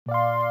Welcome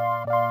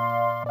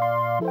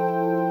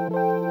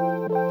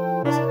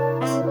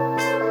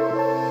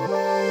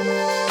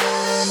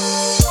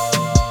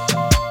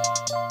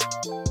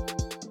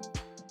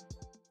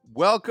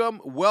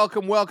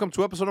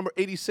to episode number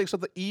 86 of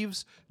the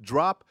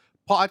Eavesdrop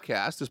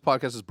podcast. This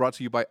podcast is brought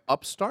to you by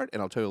Upstart,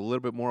 and I'll tell you a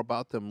little bit more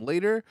about them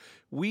later.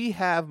 We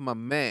have my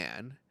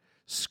man,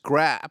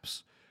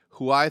 Skrapz,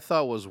 who I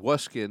thought was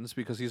Wuskins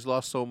because he's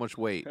lost so much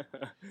weight.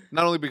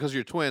 Not only because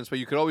you're twins, but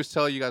you could always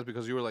tell you guys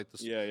because you were like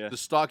the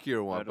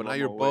stockier one. But now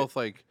you're both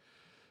like,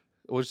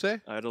 what'd you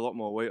say? I had a lot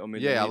more weight on me.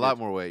 Yeah, a lot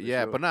more weight.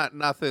 Yeah, sure. But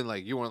nothing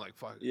like you weren't like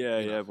fuck.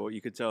 Yeah, but you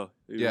could tell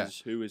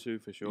who was who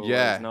for sure.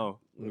 Yeah. Now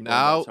when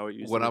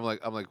I'm like,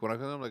 oh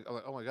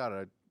my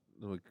god,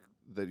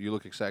 that you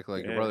look exactly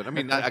like your brother. I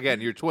mean, again,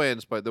 you're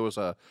twins, but there was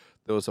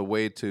a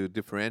way to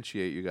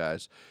differentiate you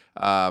guys.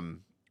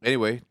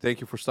 Anyway,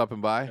 thank you for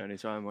stopping by.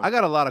 Anytime. Man. I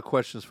got a lot of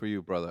questions for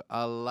you, brother.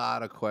 A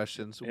lot of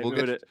questions. We'll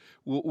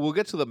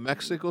get to the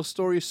Mexico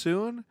story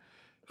soon,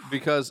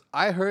 because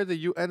I heard that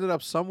you ended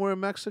up somewhere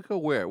in Mexico.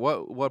 Where?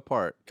 What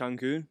part?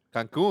 Cancun.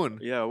 Cancun.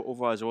 Yeah.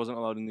 Otherwise, I wasn't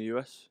allowed in the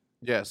U.S.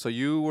 Yeah. So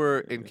you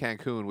were in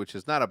Cancun, which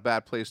is not a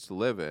bad place to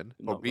live in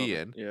or be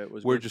in. Yeah, it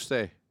was. Where'd you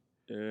stay?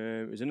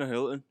 It was in a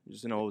Hilton.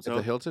 Just in a hotel. At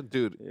the Hilton,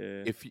 dude.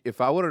 Yeah.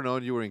 If I would have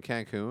known you were in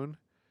Cancun,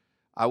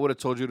 I would have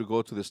told you to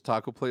go to this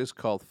taco place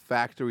called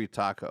Factory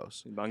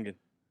Tacos. Banging.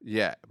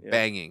 Yeah,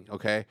 banging.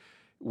 Okay.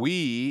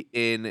 We,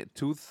 in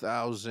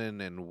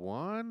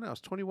 2001, I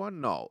was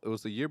 21. No, it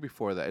was the year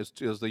before that.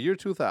 It was the year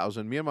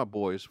 2000. Me and my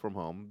boys from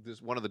home.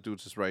 This one of the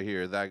dudes is right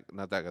here.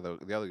 Not that guy,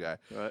 the other guy.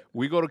 Right.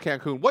 We go to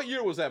Cancun. What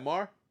year was that,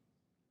 Mar?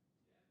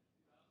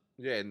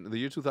 Yeah, in the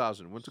year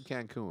 2000. Went to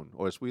Cancun,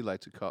 or as we like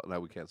to call. No,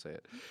 we can't say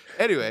it.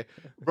 Anyway,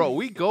 bro,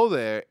 we go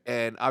there,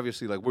 and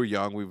obviously, like, we're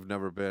young. We've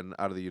never been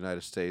out of the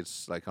United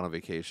States, like, on a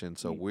vacation.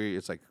 So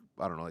it's like,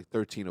 I don't know, like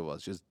 13 of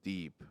us, just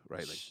deep,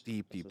 right? Like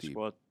deep.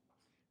 Squad.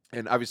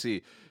 And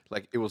obviously,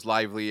 like, it was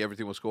lively.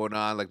 Everything was going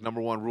on. Like,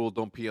 number one rule: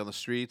 don't pee on the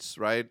streets.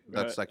 Right?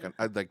 That's like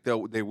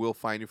they will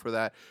fine you for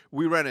that.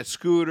 We rented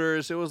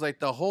scooters. It was like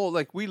the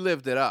whole we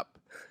lived it up,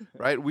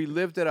 right? We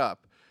lived it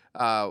up.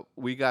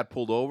 We got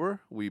pulled over.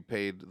 We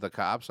paid the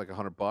cops like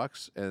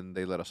 $100, and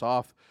they let us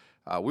off.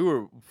 We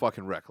were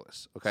fucking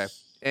reckless. Okay.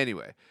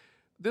 Anyway,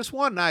 this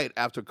one night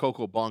after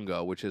Coco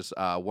Bongo, which is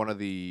one of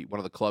the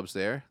clubs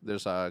there.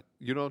 There's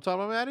you know what I'm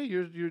talking about, Maddie?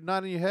 You're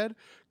nodding your head.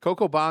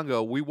 Coco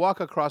Bongo. We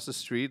walk across the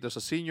street. There's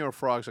a Senior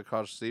Frogs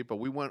across the street, but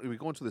we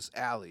go into this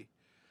alley,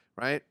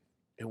 right?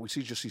 And we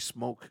see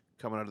smoke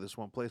coming out of this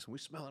one place, and we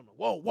smell it.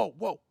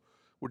 Whoa!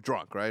 We're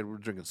drunk, right? We're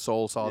drinking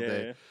Souls all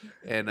day,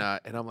 and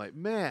I'm like,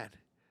 man,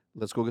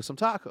 let's go get some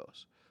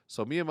tacos.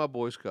 So me and my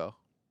boys go,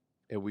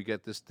 and we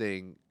get this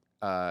thing,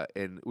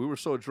 and we were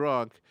so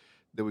drunk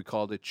that we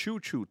called it Choo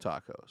Choo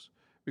Tacos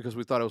because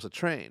we thought it was a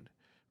train,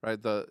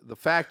 right? The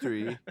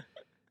factory,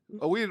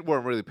 we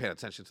weren't really paying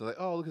attention to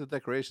look at the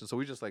decoration, so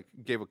we just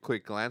gave a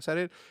quick glance at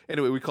it.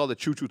 Anyway, we called it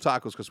Choo Choo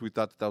Tacos because we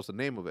thought that was the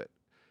name of it.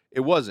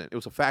 It wasn't. It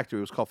was a factory.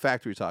 It was called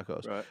Factory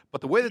Tacos. Right.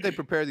 But the way that they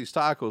prepare these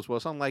tacos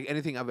was unlike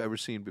anything I've ever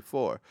seen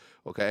before,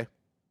 okay?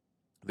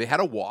 They had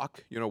a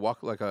wok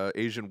like a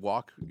Asian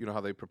wok. You know how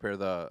they prepare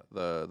the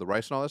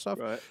rice and all that stuff?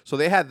 Right. So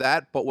they had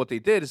that, but what they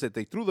did is that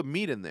they threw the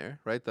meat in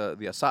there, right? The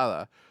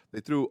asada.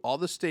 They threw all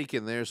the steak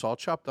in there. It's all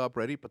chopped up,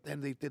 ready. But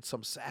then they did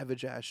some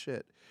savage-ass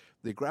shit.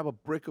 They grab a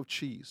brick of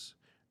cheese,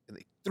 and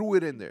they threw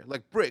it in there.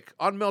 Like brick,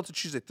 unmelted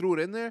cheese. They threw it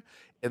in there,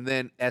 and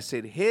then as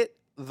it hit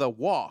the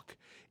wok,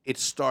 it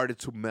started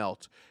to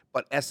melt.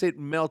 But as it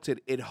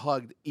melted, it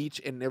hugged each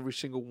and every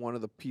single one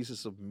of the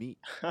pieces of meat.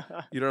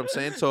 You know what I'm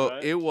saying? So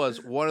It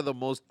was one of the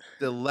most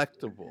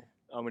delectable.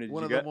 How many did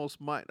one you of get? the most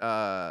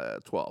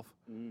 12.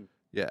 Mm.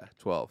 Yeah,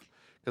 12.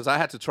 Because I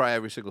had to try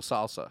every single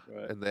salsa,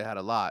 and they had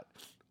a lot.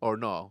 Or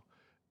no,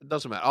 it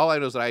doesn't matter. All I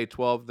know is that I ate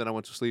 12, then I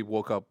went to sleep,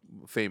 woke up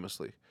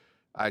famously.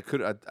 I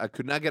could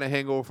not get a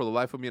hangover for the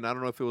life of me, and I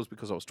don't know if it was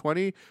because I was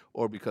 20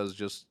 or because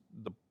just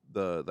the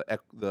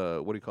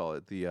what do you call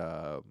it?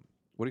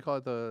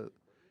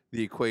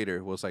 The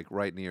equator was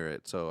right near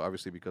it, so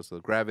obviously because of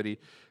the gravity,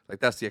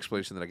 that's the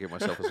explanation that I gave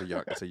myself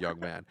as a young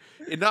man.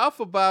 Enough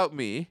about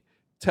me.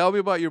 Tell me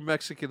about your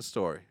Mexican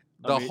story,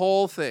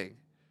 whole thing.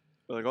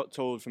 Well, I got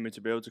told for me to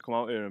be able to come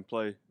out here and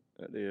play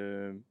at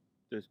the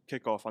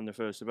kickoff and the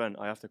first event.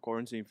 I have to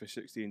quarantine for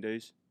 16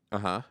 days.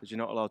 Because you're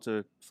not allowed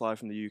to fly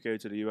from the UK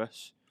to the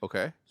US.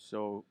 Okay.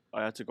 So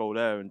I had to go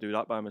there and do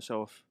that by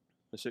myself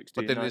for 16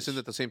 But then nights. isn't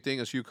it the same thing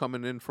as you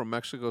coming in from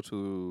Mexico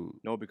to?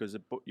 No, because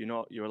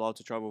you're allowed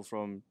to travel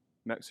from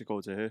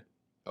Mexico to here.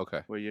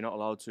 Okay. Where you're not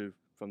allowed to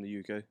from the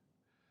UK.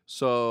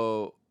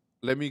 So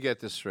let me get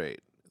this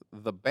straight.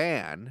 The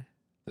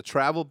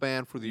travel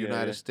ban for the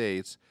United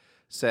States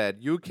said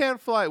you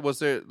can't fly. Was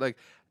there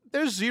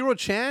there's zero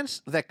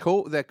chance that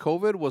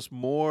COVID was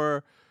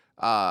more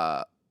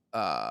that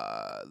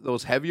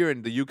was heavier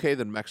in the UK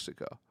than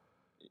Mexico?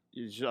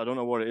 I don't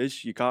know what it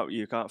is. You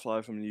can't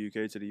fly from the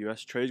UK to the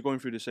US. Trey's going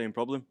through the same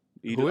problem.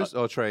 Who is?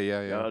 Oh, Trey.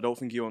 Yeah. I don't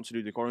think he wants to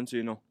do the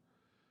quarantine. No.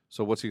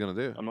 So what's he gonna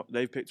do?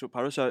 They've picked up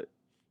parasite.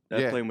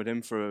 They're playing with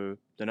him for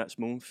the next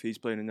month. He's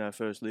playing in their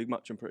first league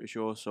match, I'm pretty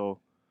sure. So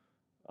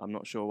I'm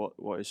not sure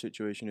what his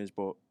situation is,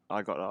 but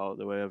I got that out of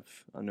the way.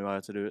 I knew I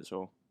had to do it.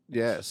 So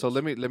yeah. So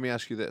let me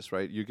ask you this,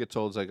 right? You get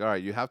told it's like, all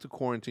right, you have to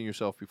quarantine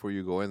yourself before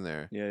you go in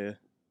there. Yeah.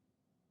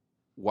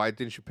 Why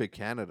didn't you pick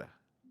Canada?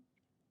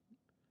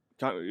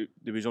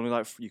 There was only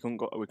like we couldn't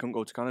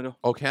go to Canada.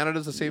 Oh,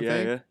 Canada's the same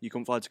thing? Yeah, you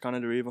couldn't fly to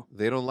Canada either.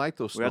 They don't like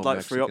those we had like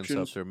Mexicans 3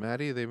 options up there,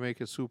 Matty. They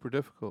make it super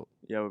difficult.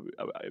 Yeah,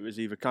 it was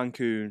either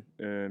Cancun,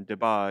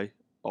 Dubai,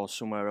 or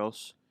somewhere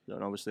else.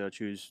 And obviously, I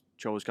chose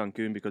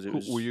Cancun because it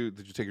was.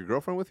 Did you take your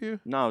girlfriend with you?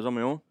 No, I was on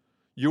my own.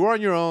 You were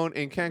on your own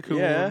in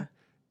Cancun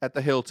at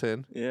the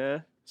Hilton.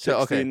 Yeah,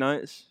 16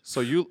 nights. So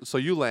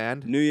you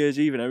land New Year's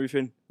Eve and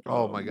everything.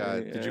 Oh my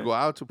God! Yeah. Did you go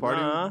out to party?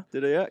 Nah,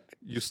 did I?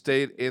 You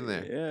stayed in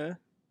there. Yeah.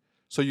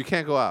 So you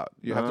can't go out.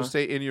 You have to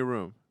stay in your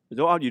room. You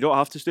don't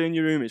have to stay in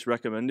your room. It's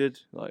recommended.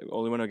 Like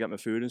only when I get my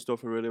food and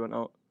stuff, I really went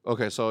out.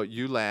 Okay, so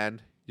you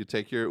land. You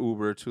take your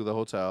Uber to the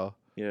hotel.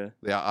 Yeah.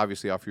 They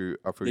obviously offer you.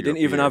 They didn't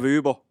even have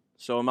Uber.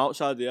 So I'm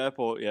outside the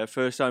airport. Yeah,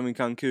 first time in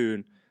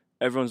Cancun.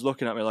 Everyone's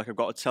looking at me like I've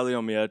got a telly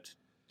on my head.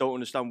 Don't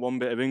understand one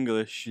bit of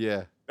English.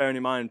 Yeah. Bearing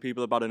in mind,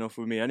 people are bad enough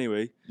with me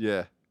anyway.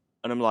 Yeah.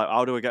 And I'm like,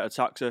 how do I get a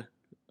taxi?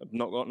 I've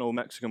not got no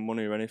Mexican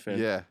money or anything.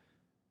 Yeah.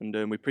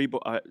 And we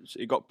pre-booked.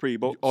 It got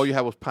pre-booked. All you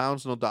had was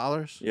pounds, no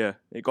dollars? Yeah.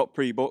 It got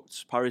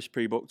pre-booked. Paris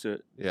pre-booked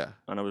it. Yeah.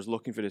 And I was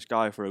looking for this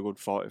guy for a good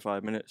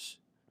 45 minutes.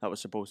 That was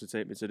supposed to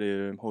take me to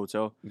the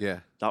hotel. Yeah.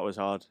 That was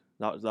hard.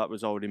 That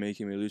was already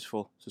making me lose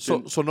full.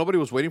 So nobody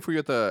was waiting for you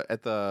at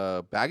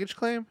the baggage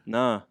claim?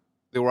 Nah.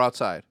 They were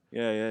outside.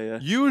 Yeah.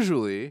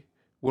 Usually,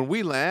 when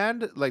we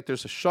land, like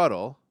there's a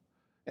shuttle,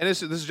 and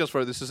this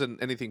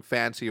isn't anything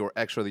fancy or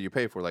extra that you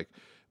pay for. Like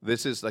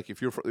this is like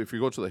if you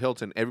go to the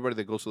Hilton, everybody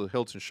that goes to the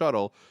Hilton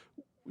shuttle,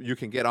 you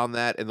can get on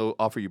that and they'll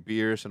offer you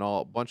beers and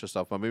a bunch of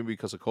stuff. But maybe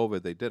because of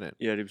COVID, they didn't.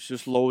 Yeah, there was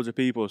just loads of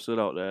people stood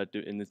out there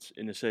in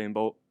the same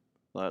boat,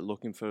 like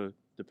looking for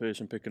the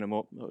person picking them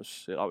up.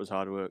 That was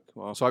hard work.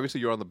 Wow. So obviously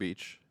you're on the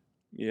beach.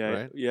 Yeah,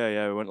 right?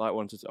 yeah. I went like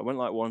once,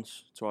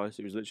 twice.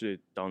 It was literally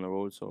down the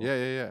road. So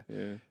yeah.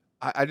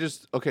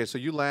 Okay, so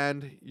you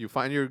land, you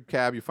find your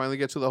cab, you finally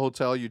get to the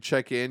hotel, you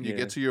check in, you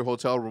get to your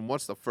hotel room.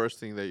 What's the first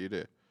thing that you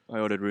do? I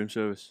ordered room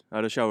service. I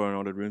had a shower and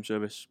ordered room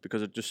service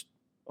because I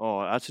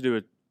had to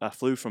do I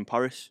flew from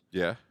Paris.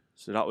 Yeah.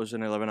 So that was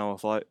an 11-hour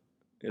flight,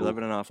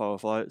 11.5-hour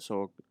flight.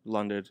 So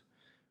landed,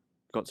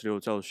 got to the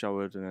hotel,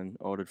 showered, and then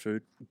ordered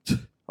food.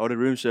 Ordered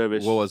room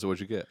service. What was it?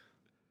 What'd you get?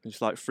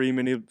 It's like 3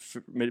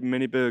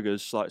 mini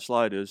burgers, like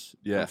sliders,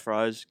 and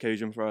fries,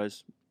 Cajun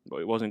fries.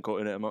 But it wasn't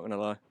cutting it, I'm not gonna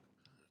lie.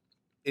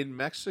 In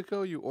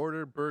Mexico, you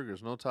ordered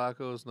burgers, no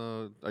tacos,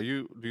 no. Do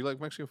you like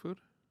Mexican food?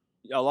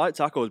 Yeah, I like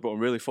tacos, but I'm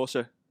really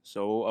fussy.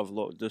 So I've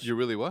looked. You're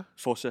really what?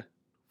 Fussy.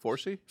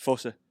 Forsy?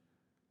 Fussy.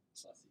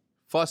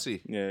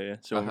 Fussy. Yeah.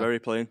 So I'm very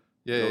plain.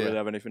 Yeah, don't really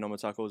have anything on my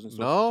tacos and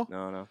stuff.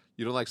 No. No.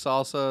 You don't like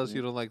salsas.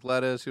 You don't like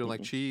lettuce. You don't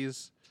like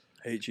cheese.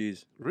 Hate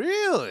cheese.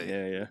 Really?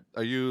 Yeah.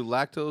 Are you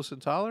lactose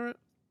intolerant?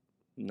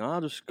 No,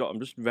 I'm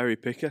just very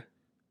picky.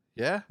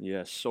 Yeah?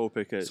 Yeah, so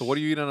picky. So what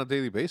do you eat on a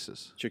daily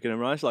basis? Chicken and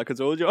rice, like I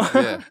told you.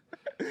 Yeah.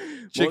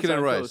 Chicken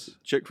and rice.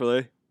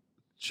 Chick-fil-A.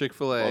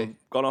 Chick-fil-A.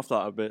 I've gone off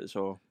that a bit,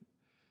 so.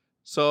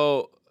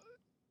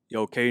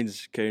 Yo,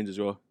 Cane's as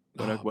well.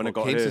 When I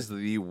got Cane's here. is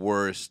the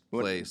worst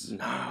place.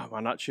 Nah,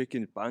 man, that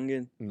chicken's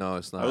banging. No,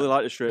 it's not. I really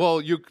like the strips.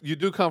 Well, you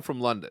do come from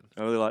London.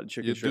 I really like the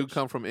chicken strips. You do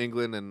come from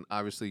England, and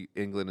obviously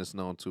England is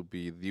known to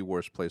be the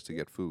worst place to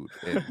get food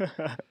in,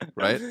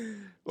 right?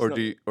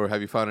 Or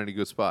have you found any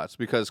good spots?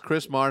 Because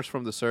Chris Mars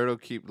from the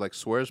Cerdo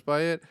swears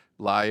by it.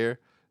 Liar.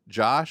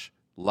 Josh,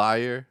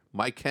 liar.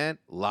 Mike Kent,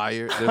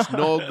 liar. There's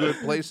no good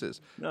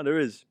places. No, there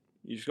is.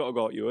 You just got to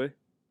go out your way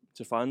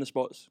to find the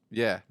spots.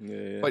 Yeah.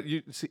 But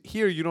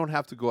here you don't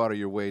have to go out of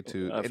your way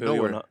to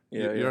nowhere.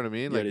 You know what I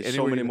mean? Yeah, there's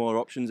so many more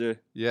options here.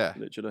 Yeah.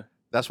 Literally.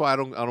 That's why I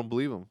don't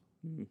believe him.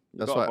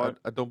 That's why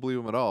I don't believe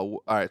him at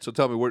all. All right, so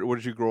tell me, where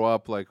did you grow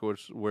up? Like,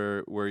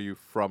 where are you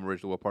from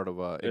originally? What part of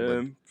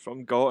England?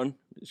 From Gorton.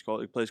 It's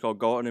called a place called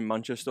Gorton in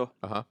Manchester.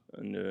 Uh-huh.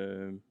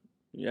 And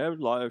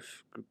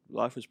life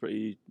was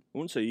pretty. I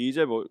wouldn't say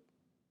easy, but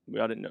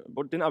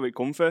didn't have it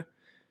comfy.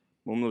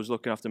 Mum was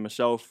looking after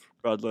myself,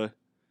 Bradley.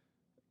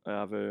 I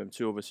have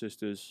 2 other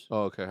sisters.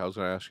 Oh, okay. I was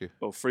going to ask you.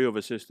 Well, 3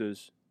 other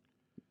sisters.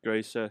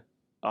 Gracie,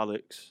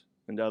 Alex,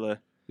 and Ella.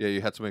 Yeah,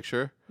 you had to make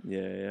sure?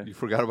 Yeah. You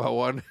forgot about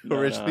one?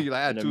 Originally,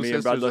 I had 2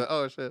 sisters.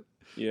 Oh, shit.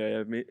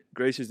 Yeah.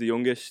 Gracie's the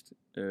youngest,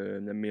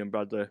 and then me and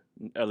Bradley.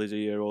 Ellie's a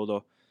year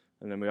older.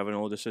 And then we have an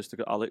older sister,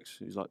 Alex,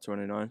 who's like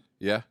 29.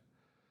 Yeah?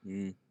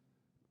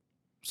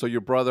 So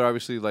your brother,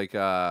 obviously,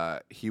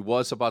 he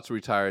was about to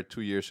retire 2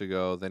 years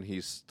ago. Then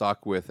he's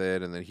stuck with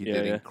it, and then he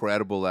did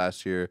incredible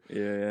last year.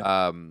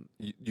 Yeah.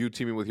 You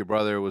teaming with your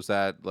brother, was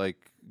that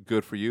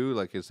good for you?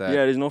 Is that?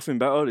 Yeah, there's nothing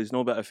better. There's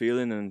no better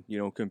feeling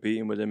than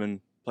competing with him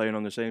and playing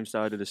on the same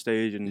side of the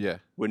stage and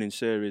winning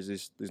series.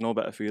 There's no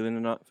better feeling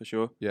than that for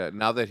sure. Yeah.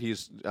 Now that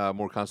he's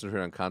more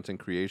concentrated on content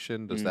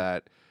creation, does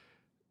that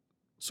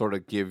sort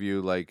of give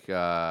you like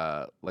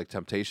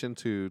temptation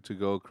to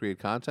go create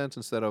content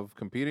instead of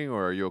competing,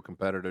 or are you a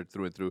competitor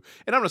through and through?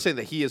 And I'm not saying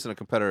that he isn't a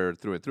competitor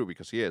through and through,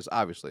 because he is,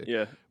 obviously.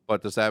 Yeah.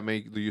 But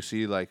do you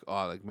see like,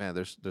 oh, like, man,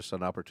 there's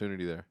an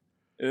opportunity there?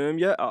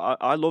 Yeah,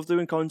 I love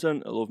doing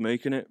content. I love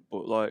making it,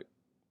 but like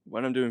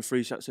when I'm doing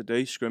 3 sets a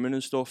day, scrimming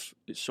and stuff,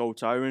 it's so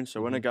tiring.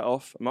 So when I get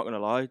off, I'm not gonna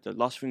lie, the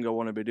last thing I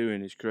want to be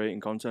doing is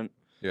creating content.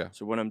 Yeah.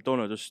 So when I'm done,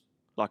 I just,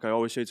 like I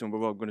always say to my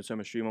brother, I'm gonna turn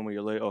my stream on with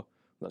you later.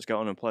 Let's get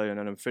on and play. And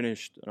then I'm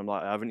finished, and I'm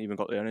like, I haven't even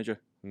got the energy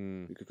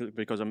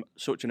because I'm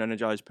such an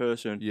energized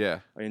person.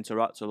 Yeah. I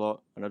interact a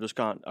lot, and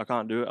I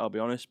can't do it. I'll be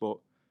honest, but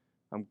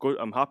I'm good.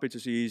 I'm happy to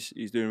see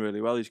he's doing really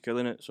well. He's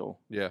killing it. So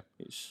yeah,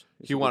 it's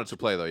he wanted to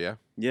play though. Yeah.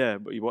 Yeah,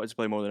 but he wanted to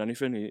play more than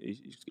anything.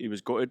 He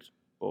was gutted,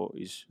 but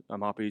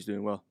I'm happy he's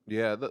doing well.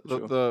 Yeah.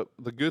 The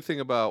good thing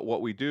about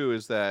what we do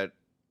is that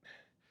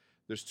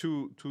there's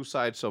two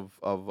sides of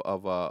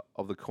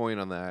the coin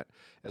on that.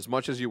 As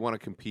much as you want to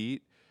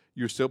compete,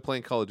 you're still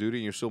playing Call of Duty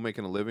and you're still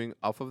making a living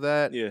off of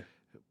that. Yeah.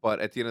 But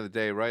at the end of the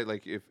day, right?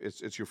 Like if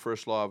it's your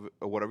first love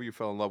or whatever you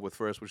fell in love with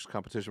first, which is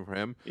competition for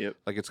him. Yep.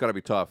 Like it's got to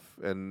be tough,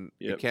 and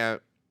you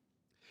can't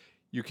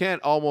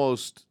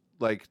almost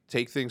like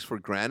take things for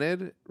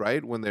granted,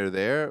 right? When they're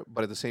there,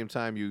 but at the same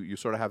time, you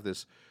sort of have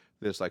this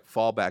like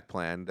fallback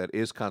plan that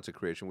is content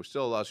creation, which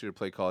still allows you to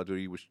play Call of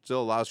Duty, which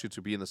still allows you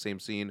to be in the same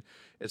scene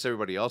as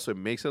everybody else. So it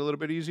makes it a little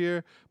bit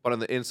easier, but on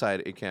the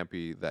inside, it can't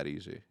be that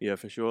easy. Yeah,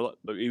 for sure.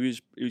 But he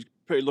was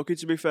pretty lucky,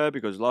 to be fair,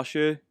 because last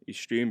year he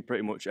streamed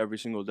pretty much every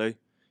single day.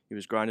 He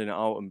was grinding it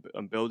out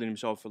and building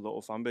himself a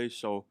little fan base.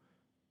 So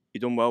he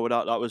done well with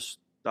that.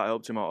 That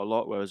helped him out a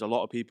lot. Whereas a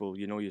lot of people,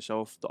 you know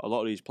yourself, a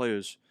lot of these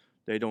players,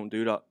 they don't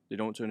do that. They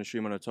don't turn the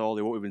stream on at all.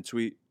 They won't even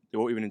tweet. They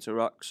won't even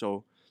interact.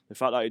 So the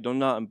fact that he done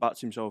that and backed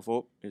himself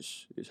up,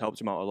 it's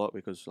helped him out a lot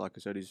because, like I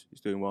said, he's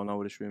doing well now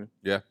with his streaming.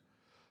 Yeah.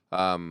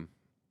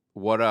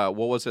 What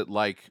was it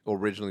like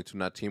originally to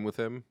not team with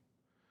him,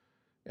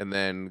 and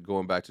then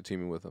going back to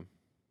teaming with him?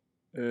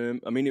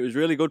 I mean, it was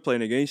really good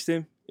playing against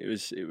him. It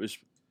was.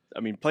 I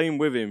mean, playing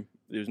with him,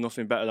 there was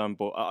nothing better than.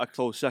 But at a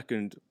close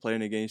second,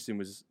 playing against him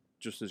was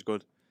just as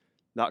good.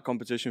 That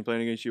competition,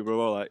 playing against your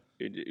brother, like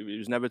it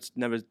was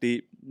never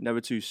deep,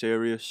 never too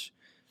serious.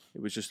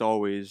 It was just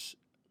always,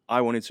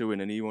 I wanted to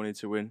win and he wanted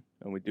to win,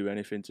 and we'd do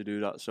anything to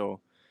do that. So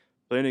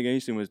playing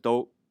against him was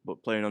dope,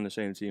 but playing on the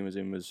same team as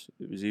him was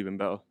even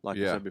better. Like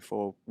I said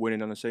before,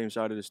 winning on the same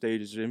side of the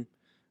stage as him.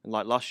 And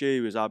like last year,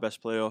 he was our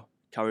best player,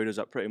 carried us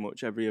at pretty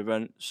much every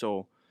event.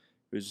 So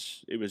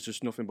it was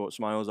just nothing but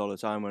smiles all the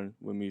time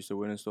when we used to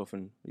win and stuff,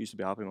 and I used to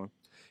be happy, man.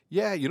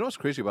 Yeah, you know what's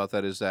crazy about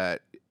that is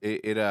that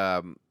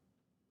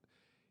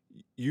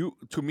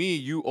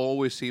you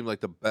always seem like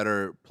the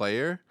better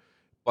player.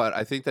 But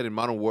I think that in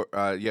Modern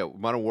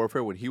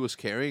Warfare, when he was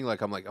carrying,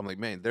 like I'm like,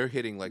 man, they're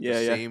hitting like the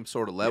same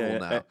sort of level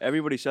now.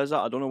 Everybody says that.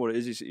 I don't know what it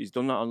is. He's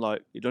done that on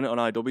he done it on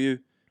IW,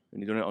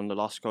 and he done it on the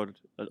last COD.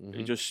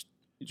 He just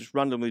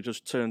randomly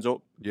just turns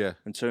up,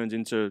 and turns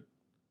into,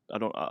 I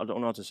don't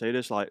know how to say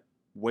this, like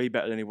way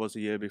better than he was the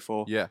year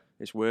before. Yeah,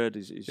 it's weird.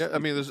 I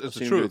mean, it's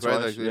the truth,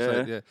 right?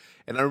 Like,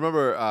 And I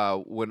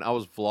remember when I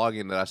was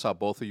vlogging that I saw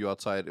both of you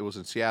outside. It was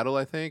in Seattle,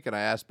 I think, and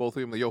I asked both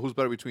of them, like, "Yo, who's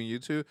better between you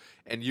two?"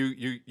 And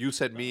you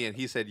said me, and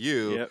he said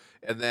you.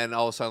 And then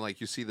all of a sudden, like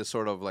you see this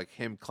sort of like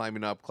him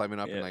climbing up,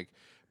 and like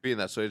being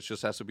that. So it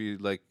just has to be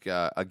like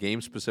a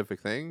game specific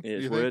thing. Yeah,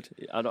 it's weird.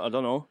 I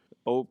don't know.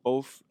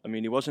 Both. I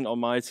mean, he wasn't on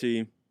my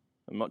team.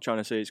 I'm not trying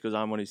to say it's because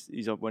I'm when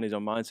he's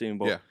on my team,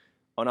 but.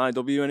 On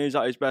IW, when he was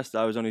at his best,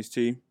 I was on his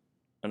team.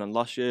 And then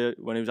last year,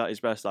 when he was at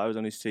his best, I was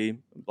on his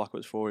team. Black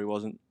Ops 4, he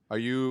wasn't. Are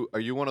you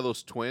one of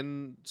those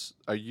twins?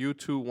 Are you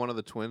two one of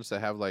the twins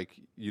that have, like,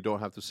 you don't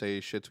have to say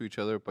shit to each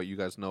other, but you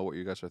guys know what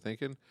you guys are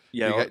thinking?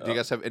 Yeah. Do you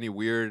guys have any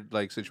weird,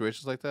 like,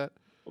 situations like that?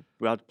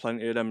 We had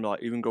plenty of them.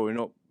 Like, even growing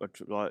up, I'd,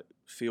 like,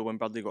 feel when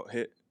Bradley got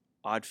hit,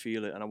 I'd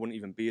feel it, and I wouldn't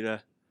even be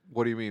there.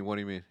 What do you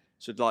mean?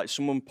 So, like,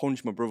 someone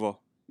punched my brother,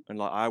 and,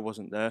 like, I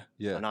wasn't there.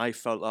 Yeah. And I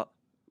felt that.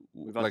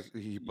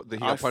 He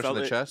got punched in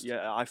the chest?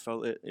 Yeah, I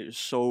felt it. It was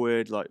so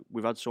weird. Like,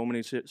 we've had so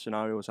many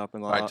scenarios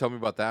happen like that. All right, tell me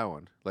about that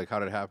one. Like, how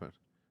did it happen?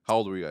 How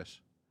old were you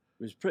guys?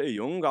 I was pretty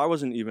young. I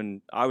was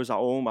at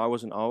home. I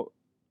wasn't out.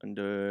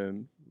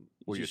 And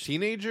were you a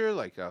teenager?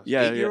 Like a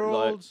 8-year-old?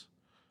 Yeah, like,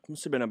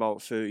 must have been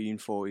about 13,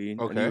 14.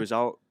 Okay. And he was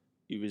out.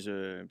 He was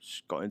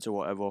just got into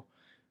whatever.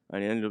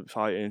 And he ended up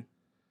fighting.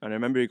 And I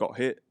remember he got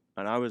hit.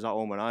 And I was at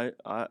home. And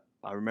I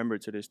remember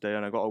it to this day.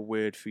 And I got a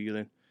weird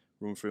feeling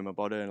run through my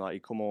body. And, like, he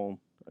come home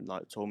and,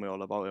 like, told me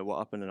all about it, what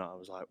happened. And I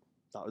was like,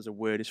 that was the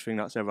weirdest thing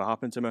that's ever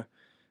happened to me.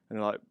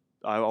 And, like,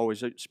 I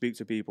always speak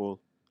to people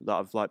that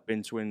have, like,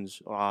 been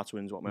twins or are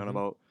twins, what I'm on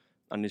about.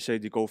 And they say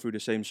they go through the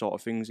same sort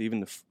of things,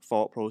 even the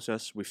thought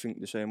process. We think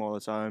the same all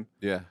the time.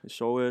 Yeah. It's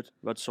so weird.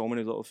 We've had so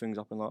many little things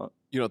happen like that.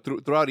 You know,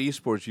 throughout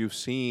esports, you've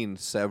seen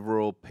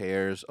several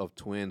pairs of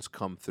twins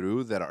come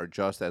through that are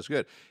just as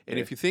good. And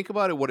if you think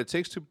about it, what it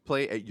takes to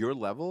play at your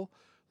level,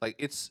 like,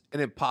 it's an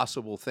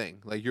impossible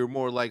thing. Like, you're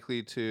more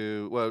likely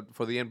to, well,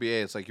 for the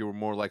NBA, it's like you're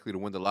more likely to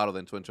win the lotto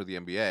than to enter the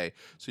NBA.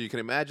 So you can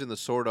imagine the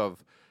sort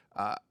of,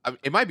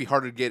 it might be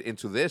harder to get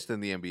into this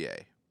than the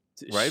NBA,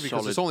 right?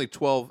 Because there's only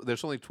 12.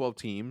 There's only 12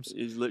 teams.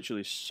 It's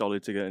literally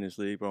solid to get in this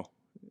league, bro.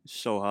 It's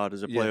so hard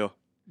as a player.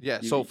 Yeah.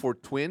 So for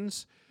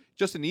twins,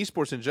 just in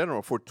esports in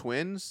general, for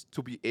twins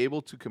to be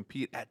able to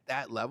compete at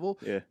that level,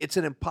 it's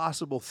an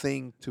impossible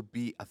thing to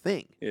be a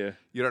thing. Yeah.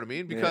 You know what I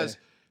mean? Because,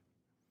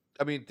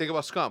 I mean, think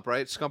about Scump,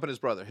 right? Scump and his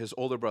brother, his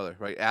older brother,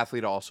 right?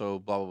 Athlete also,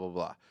 blah, blah, blah,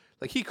 blah.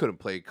 Like, he couldn't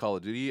play Call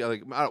of Duty.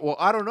 Like, well,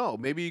 I don't know.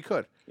 Maybe he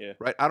could. Yeah.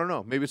 Right? I don't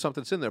know. Maybe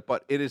something's in there.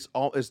 But it's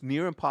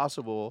near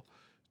impossible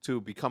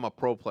to become a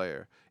pro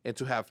player and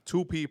to have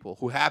two people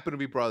who happen to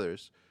be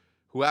brothers,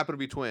 who happen to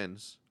be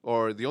twins,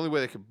 or the only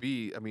way they could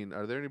be, I mean,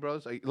 are there any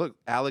brothers? Like, look,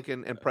 Alec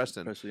and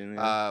Preston,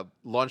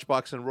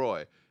 Lunchbox and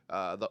Roy,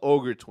 the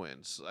Ogre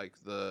twins, like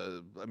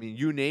I mean,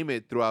 you name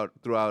it throughout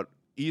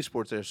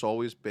esports, there's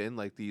always been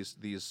like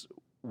these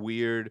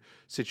weird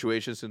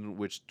situations in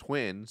which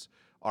twins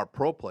are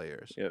pro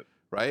players,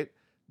 right?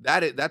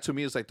 That to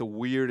me is like the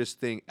weirdest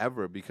thing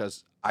ever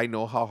because I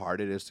know how hard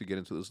it is to get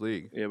into this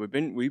league. Yeah, we've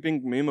been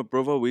me and my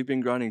brother, we've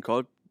been grinding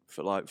COD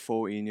for like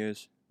 14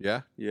 years.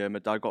 Yeah? Yeah, my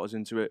dad got us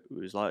into it. It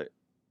was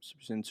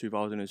in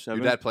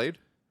 2007. Your dad played?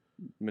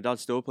 My dad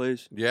still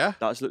plays. Yeah?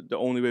 That's the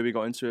only way we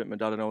got into it. My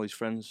dad and all his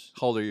friends.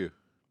 How old are you?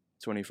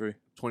 23.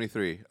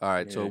 23. All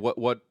right. Yeah. So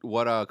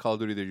what Call of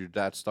Duty did your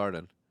dad start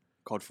in?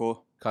 COD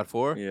 4. COD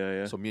 4?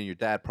 Yeah. So me and your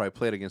dad probably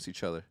played against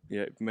each other.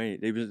 Yeah,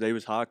 mate. They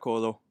was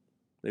hardcore though.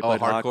 They played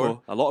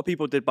hardcore. A lot of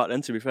people did back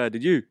then, to be fair.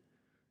 Did you?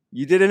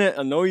 You did, innit?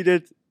 I know you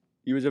did.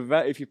 You was a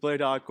vet if you played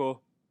hardcore.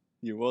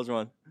 You was,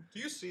 man. Do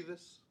you see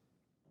this?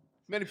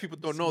 Many people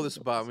don't know this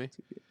about me.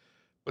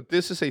 But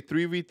this is a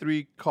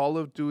 3v3 Call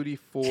of Duty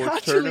 4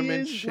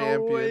 Tournament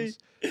Champions.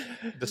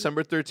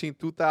 December 13th,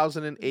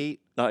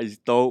 2008. That is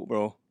dope,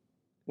 bro.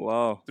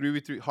 Wow.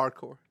 3v3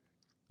 hardcore.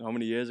 How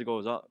many years ago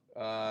was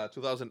that?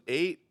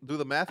 2008. Do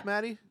the math,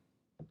 Maddie.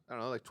 I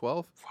don't know, like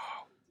 12? Wow.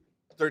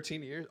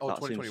 13 years? Oh, that's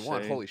 2021.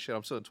 Insane. Holy shit,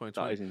 I'm still in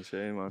 2020. That is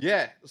insane, man.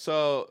 Yeah,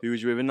 so... Who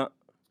was you with in that?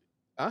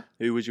 Huh?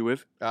 Who was you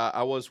with?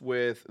 I was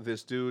with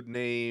this dude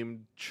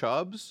named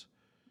Chubbs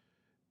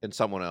and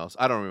someone else.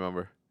 I don't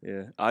remember.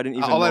 Yeah, I didn't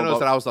even All I know is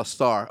that I was the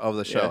star of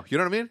the show. Yeah. You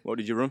know what I mean? What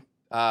did you run?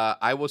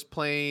 I was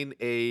playing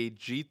a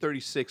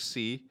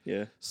G36C.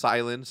 Yeah.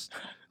 Silenced.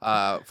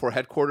 For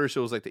headquarters, it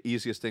was like the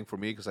easiest thing for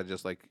me because I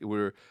just like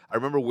I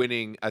remember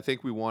winning. I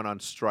think we won on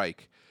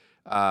strike.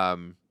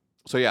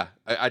 So yeah,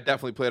 I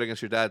definitely played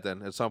against your dad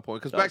then at some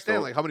point because back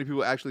then, like how many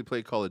people actually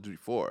played Call of Duty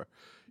 4?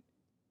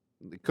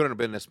 It couldn't have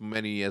been as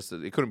many as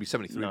it couldn't be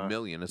 73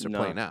 million as they're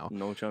playing now.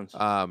 No chance.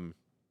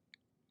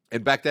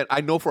 And back then,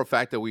 I know for a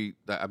fact that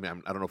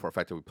I don't know for a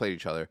fact that we played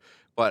each other,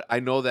 but I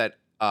know that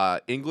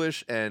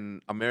English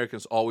and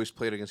Americans always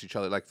played against each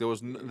other. Like there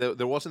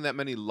wasn't that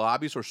many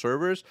lobbies or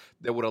servers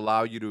that would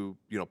allow you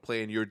to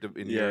play in your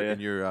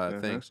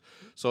things.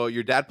 So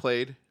your dad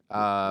played.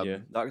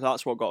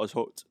 That's what got us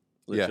hooked.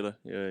 Literally,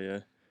 yeah.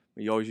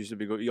 He always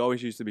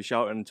used to be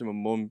shouting to my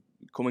mum,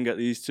 "Come and get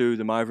these two.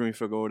 They're mithering me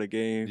for go to the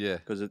game." Yeah,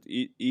 because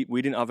we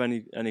didn't have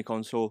any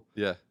console.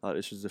 Yeah, like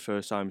this was the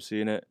first time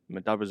seeing it.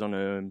 My dad was on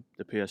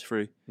the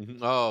PS3. Mm-hmm.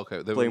 Oh,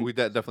 okay. We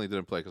definitely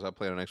didn't play because I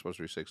played on Xbox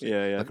 360.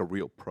 Yeah, like a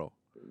real pro.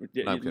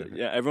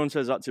 Yeah, everyone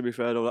says that. To be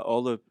fair, though,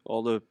 all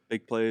the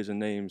big players and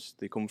names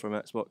they come from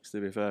Xbox.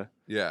 To be fair,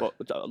 yeah,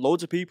 but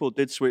loads of people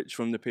did switch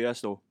from the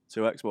PS though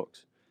to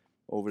Xbox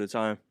over the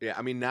time. Yeah,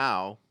 I mean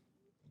now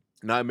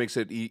it makes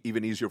it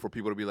even easier for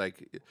people to be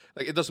like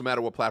it doesn't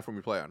matter what platform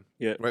you play on.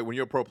 Yeah, right. When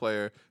you're a pro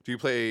player, do you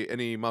play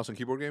any mouse and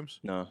keyboard games?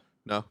 No.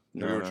 Have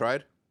you ever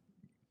tried?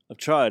 I've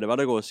tried. I've had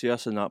to go with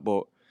CS and that,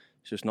 but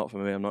it's just not for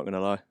me. I'm not gonna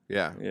lie.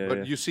 Yeah,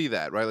 but you see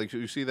that, right? Like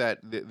you see that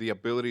the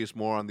ability is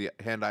more on the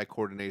hand-eye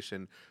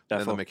coordination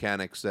than the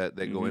mechanics that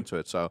go into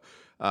it. So,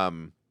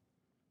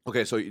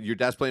 okay, so your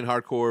dad's playing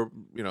hardcore,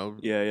 you know?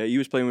 Yeah. He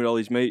was playing with all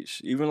his mates.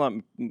 Even like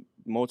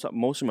most of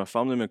my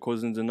family, my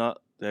cousins, and that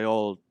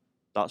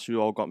that's who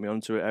all got me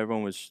onto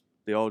it.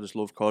 They all just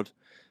loved COD,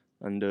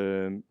 and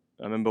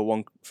I remember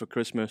one for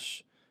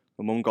Christmas,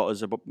 my mum got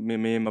us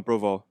me and my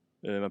brother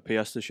a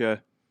PS to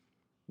share.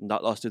 And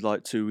that lasted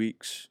like 2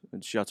 weeks,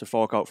 and she had to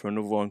fork out for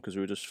another one because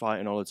we were just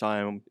fighting all the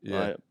time. Yeah.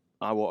 Like,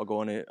 I want to go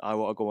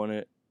on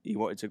it. He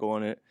wanted to go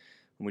on it,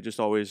 and we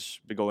just always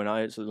be going at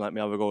it. So let me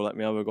have a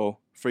go.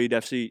 3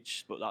 deaths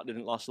each, but that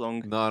didn't last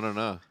long.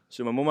 No.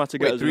 So my mum had to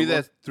get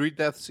three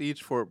deaths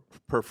each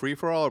per free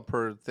for all or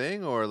per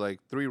thing, or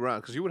like 3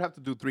 rounds? Because you would have to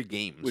do 3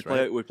 games.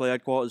 We'd play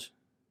headquarters.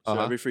 So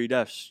every 3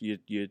 deaths,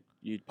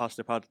 you'd pass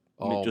the pad.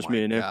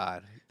 Me and him.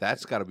 God,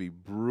 that's got to be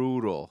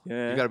brutal.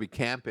 Yeah. You got to be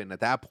camping at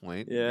that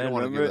point. Yeah, you don't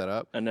want to give that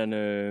up. And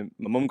then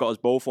my mum got us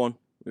both one.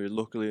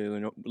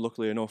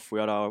 Luckily enough, we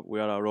had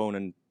our own,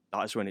 and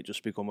that's when it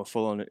just became a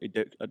full-on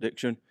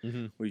addiction.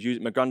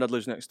 Mm-hmm. My granddad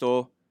lives next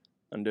door,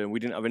 and we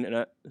didn't have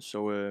internet,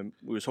 so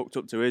we was hooked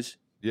up to his.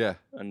 Yeah.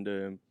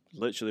 And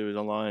literally was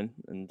online,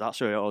 and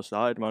that's where it all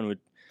started, man.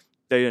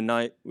 Day and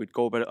night, we'd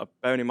go bed.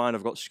 Bearing in mind,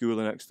 I've got school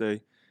the next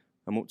day.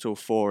 I'm up till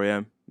 4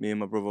 a.m. Me and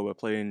my brother were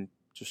playing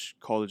just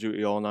Call of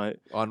Duty all night.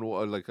 On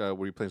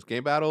were you playing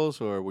game battles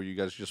or were you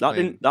guys just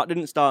playing? That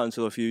didn't start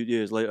until a few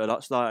years later.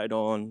 That started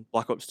on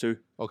Black Ops 2.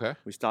 Okay.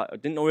 I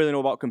didn't really know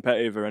about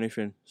competitive or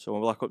anything. So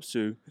on Black Ops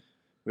 2,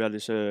 we had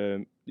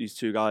these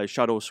two guys,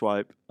 Shadow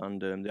Swipe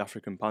and the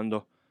African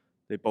Panda.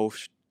 They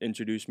both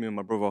introduced me and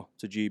my brother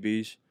to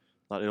GBs,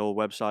 like the old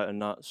website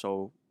and that.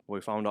 So we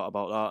found out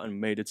about that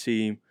and made a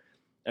team.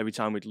 Every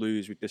time we'd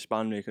lose, we'd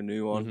disband, make a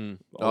new one. Mm-hmm.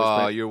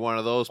 Oh, you're one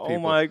of those people. Oh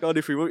my god!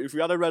 If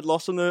we had a red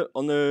loss on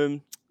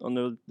the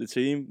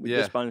team, we'd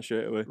disband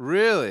straight away.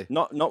 Really?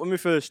 Not when we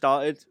first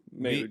started.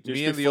 Me and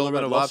the old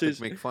men of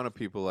Optic make fun of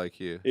people like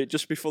you. It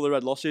just be full of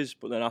red losses,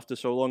 but then after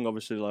so long,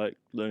 obviously, like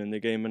learning the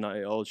game and that,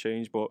 it all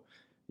changed. But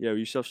yeah, we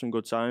used to have some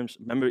good times.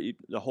 Remember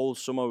the whole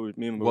summer with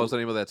me and my What was the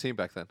name of that team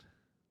back then?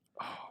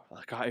 Oh,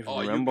 I can't even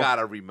remember. You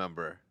gotta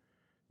remember.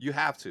 You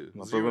have to.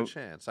 Zero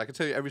chance. I can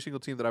tell you every single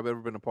team that I've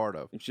ever been a part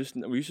of. It's just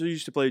we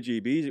used to play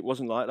GBs. It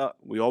wasn't like that.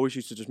 We always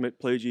used to just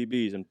play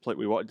GBs and play.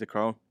 We wanted the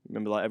crown.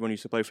 Remember, like everyone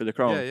used to play for the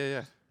crown.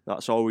 Yeah.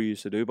 That's all we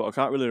used to do. But I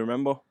can't really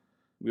remember.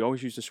 We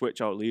always used to switch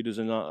out leaders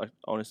and that.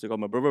 Honestly, God,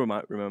 my brother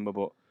might remember,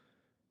 but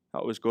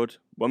that was good.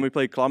 When we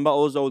played clan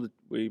battles, though,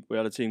 we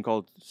had a team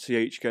called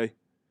CHK.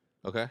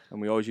 Okay. And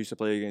we always used to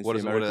play against the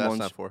American ones. What does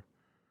that stand for?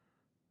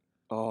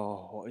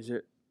 Oh, what is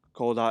it?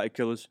 Cold-hearted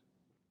killers.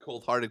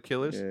 Cold-hearted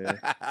killers.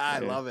 Yeah. I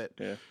love it.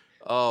 Yeah.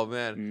 Oh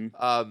man.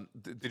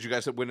 Did you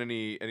guys win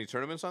any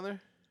tournaments on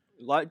there?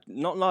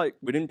 Not like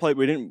we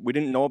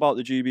didn't know about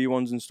the GB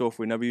ones and stuff.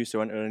 We never used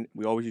to enter.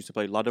 We always used to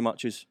play ladder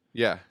matches.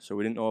 Yeah. So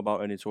we didn't know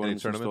about any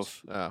tournaments and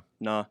stuff. Oh.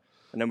 Nah.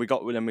 And then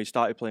we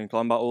started playing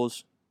clan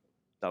battles.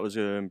 That was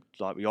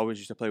like we always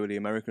used to play with the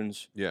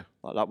Americans. Yeah.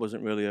 Like that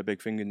wasn't really a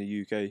big thing in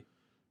the UK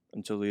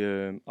until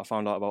I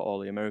found out about all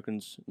the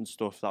Americans and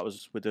stuff. That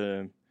was with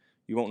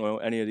you won't know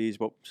any of these,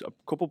 but a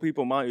couple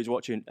people might who's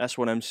watching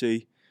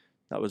S1MC.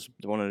 That was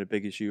one of the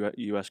biggest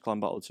US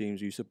clan battle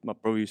teams. My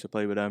brother used to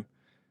play with them.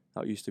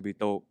 That used to be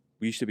dope.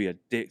 We used to be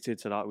addicted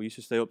to that. We used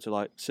to stay up to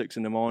like 6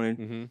 in the morning.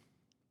 Mm-hmm.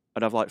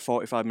 I'd have like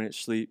 45 minutes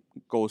sleep,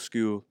 go to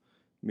school.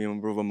 Me and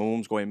my brother, my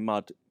mum's going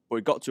mad. But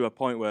it got to a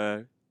point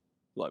where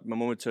like my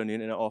mum would turn the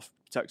internet off,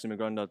 texting my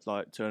granddad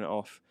like turn it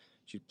off.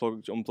 She'd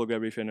unplug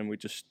everything, and we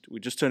just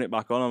turn it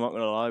back on. I'm not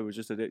gonna lie, we were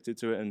just addicted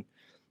to it. And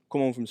come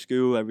home from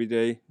school every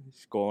day,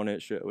 just go on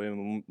it straight away.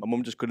 My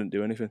mum just couldn't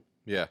do anything.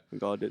 Yeah, we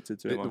got addicted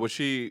to it. Man. Was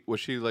she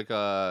like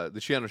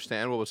did she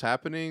understand what was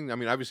happening? I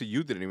mean, obviously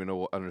you didn't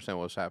even understand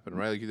what was happening,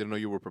 right? Like you didn't know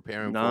you were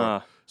preparing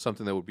for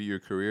something that would be your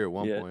career at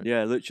one point.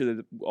 Yeah,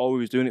 literally, all we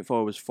was doing it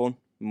for was fun.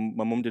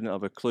 My mum didn't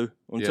have a clue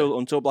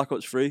until Black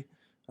Ops 3.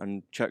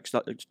 And checks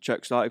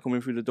started coming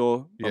through the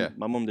door. Yeah.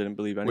 My mum didn't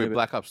believe any of it. Wait,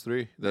 Black Ops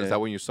 3? Is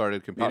that when you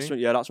started competing?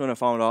 That's when I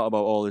found out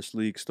about all this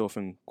league stuff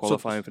and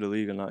qualifying for the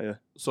league and that, yeah.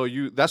 So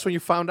that's when you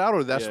found out,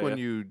 or that's when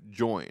you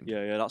joined?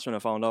 Yeah, that's when I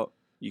found out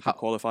you could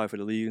qualify for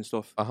the league and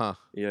stuff. Uh-huh.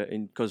 Yeah,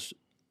 because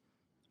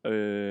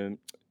it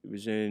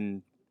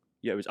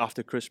was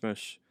after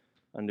Christmas,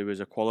 and there was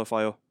a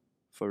qualifier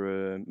for,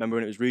 remember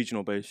when it was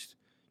regional based,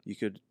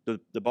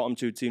 the bottom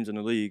 2 teams in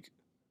the league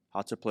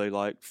had to play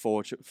like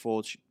four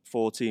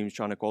teams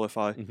trying to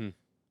qualify,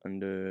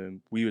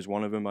 and we was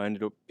one of them. I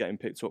ended up getting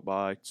picked up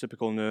by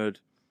Typical Nerd,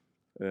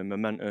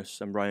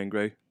 Momentous, and Brian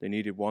Gray. They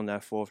needed one, their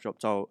 4th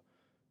dropped out,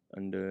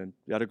 and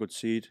they had a good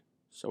seed.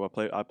 So I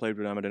played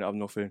with them. I didn't have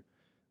nothing,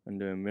 and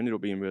we ended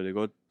up being really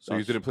good. So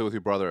you didn't play with your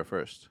brother at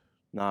first?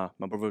 Nah,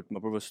 my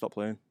brother stopped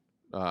playing.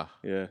 Ah,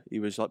 yeah, he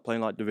was like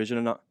playing like Division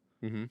and that.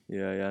 Mm-hmm.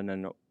 Yeah, and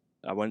then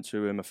I went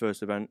to my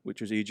first event,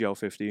 which was EGL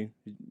 15.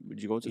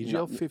 Did you go to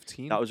EGL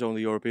 15? That was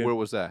only European. Where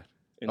was that?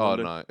 In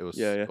London. No, it was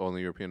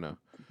only European now.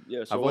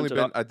 Yeah, so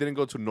I didn't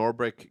go to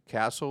Norbreck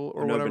Castle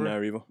or whatever. Never been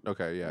there either.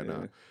 Okay, yeah,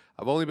 no.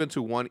 I've only been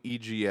to one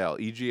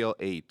EGL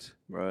 8.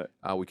 Right.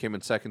 We came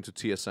in second to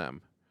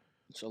TSM.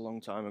 It's a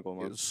long time ago,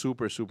 man. It was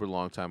super, super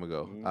long time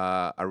ago. Mm-hmm.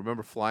 I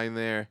remember flying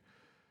there,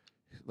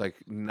 like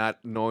not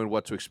knowing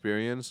what to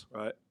experience.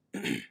 Right.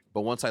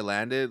 But once I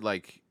landed,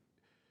 like,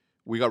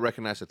 we got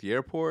recognized at the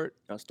airport.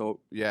 That's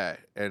dope. Yeah,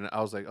 and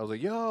I was like,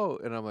 yo,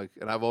 and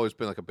I've always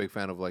been like a big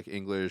fan of like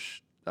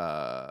English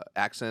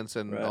accents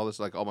and all this.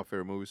 Like all my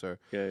favorite movies are.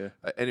 Yeah.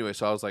 Anyway,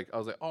 so I was like,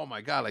 oh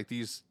my god, like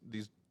these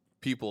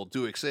people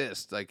do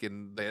exist. Like,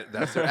 and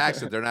that's their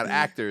accent. They're not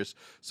actors.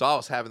 So I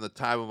was having the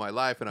time of my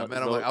life, and I met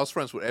them. Like, I was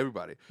friends with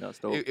everybody. That's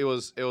dope. It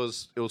was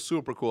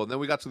super cool. And then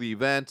we got to the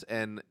event,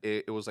 and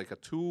it was like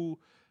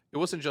It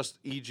wasn't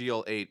just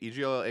EGL 8.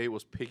 EGL 8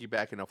 was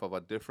piggybacking off of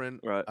a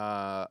different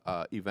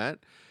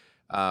event,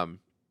 but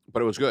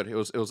it was good. It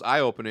was eye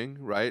opening,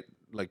 right?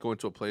 Like going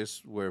to a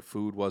place where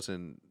food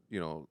wasn't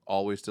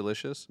always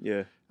delicious.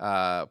 Yeah.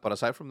 But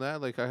aside from that,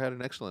 like I had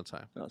an excellent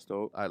time. That's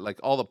dope. I like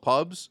all the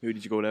pubs. Who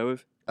did you go there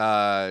with?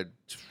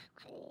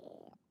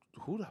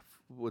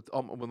 With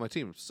my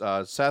team?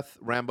 Seth,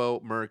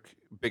 Rambo, Merc,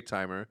 Big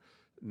Timer,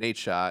 Nate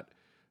Shot.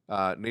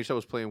 Nate Shot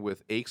was playing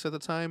with Aches at the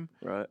time.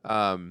 Right.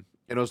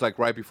 And it was like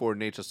right before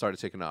Nature started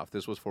taking off.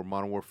 This was for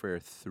Modern Warfare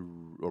 3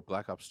 or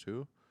Black Ops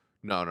 2.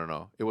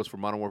 No. It was for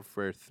Modern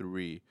Warfare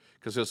 3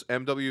 because it was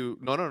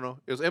MW. No.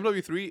 It was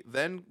MW3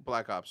 then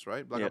Black Ops,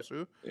 right? Black Ops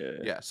 2. Yeah.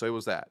 Yeah. So it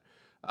was that.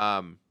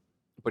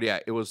 But yeah,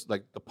 it was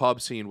like the pub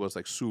scene was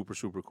like super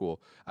super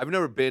cool. I've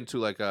never been to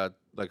like a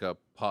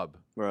pub,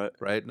 right?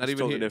 Not it's even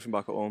totally here. different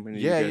back at home. In the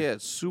Yeah, UK. yeah,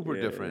 it's super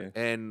different.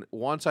 And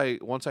once I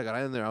got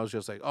in there, I was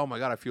just like, oh my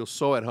god, I feel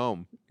so at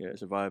home. Yeah,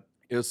 it's a vibe.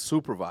 It was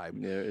super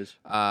vibe. Yeah, it is.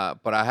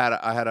 But I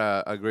had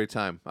a great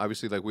time.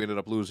 Obviously, like we ended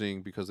up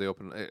losing because they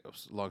opened. It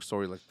was a long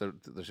story. Like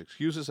there's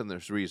excuses and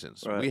there's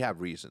reasons. Right. We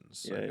have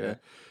reasons. Yeah, okay?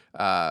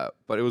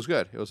 But it was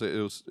good. It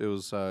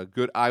was a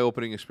good eye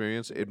opening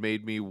experience. It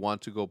made me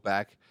want to go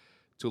back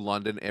to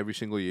London every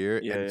single year.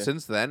 Yeah, and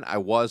since then, I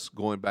was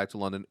going back to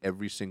London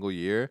every single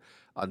year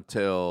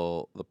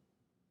until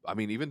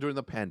even during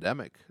the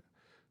pandemic.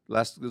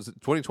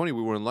 2020,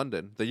 we were in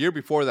London. The year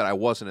before that, I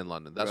wasn't in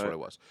London. That's what it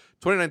was.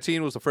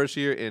 2019 was the first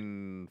year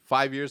in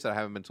 5 years that I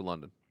haven't been to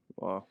London.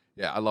 Wow.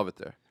 Yeah, I love it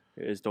there.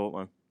 It is dope,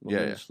 man.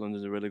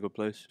 London's a really good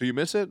place. Do you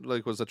miss it?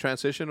 Like, was the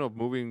transition of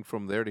moving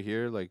from there to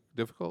here like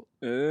difficult?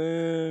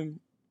 It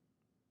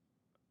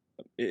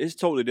is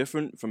totally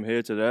different from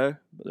here to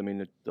there. But I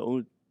mean,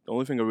 the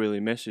only thing I really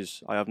miss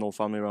is I have no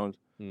family around.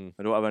 I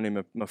don't have any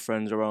of my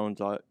friends around.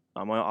 Like,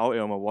 I'm out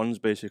here on my ones,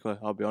 basically.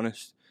 I'll be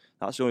honest.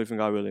 That's the only thing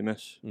I really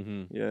miss.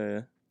 Mm-hmm.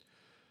 Yeah.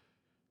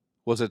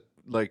 Was it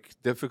like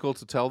difficult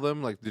to tell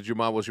them? Like, was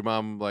your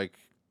mom like,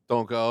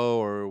 don't go,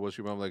 or was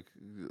your mom like,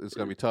 it's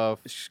gonna be tough?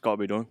 It's got to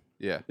be done.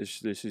 Yeah.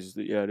 This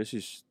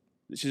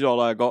is all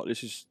I got.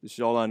 This is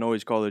all I know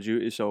is Call of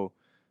Duty. So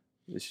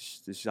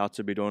this had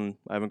to be done.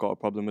 I haven't got a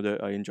problem with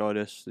it. I enjoy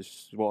this. This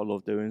is what I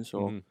love doing.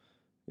 So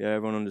yeah,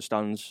 everyone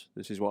understands.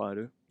 This is what I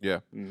do. Yeah.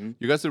 Mm-hmm.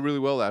 You guys did really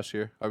well last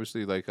year.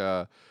 Obviously, like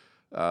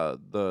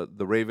the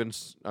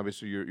Ravens.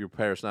 Obviously, you're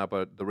Paris now,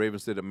 but the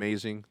Ravens did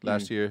amazing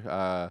last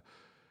year.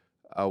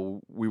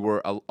 We were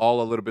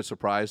all a little bit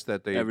surprised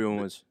that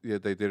everyone was. Yeah,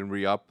 they didn't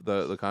re-up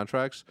the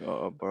contracts.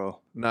 Oh, bro.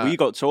 We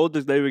got told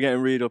that they were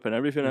getting re-up and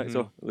everything,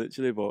 so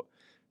literally, but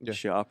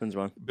shit happens,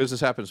 man. Business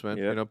happens, man.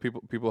 Yeah. You know,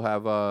 people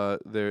have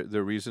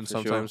their reasons.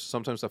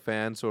 Sometimes the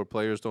fans or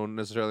players don't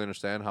necessarily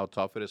understand how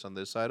tough it is on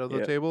this side of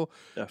the table.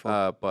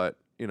 Definitely. But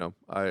you know,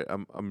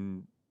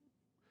 I'm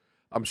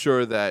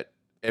sure that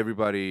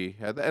everybody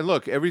and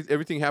look,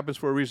 everything happens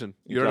for a reason.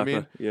 You know what I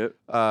mean?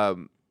 Yeah.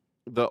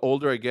 The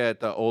older I get,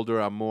 the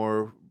older I'm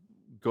more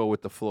go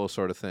with the flow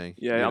sort of thing.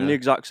 Yeah, I'm the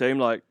exact same.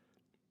 Like,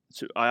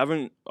 I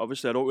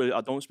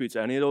don't speak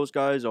to any of those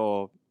guys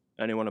or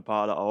anyone a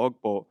part of that org,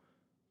 but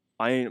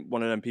I ain't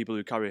one of them people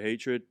who carry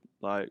hatred.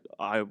 Like,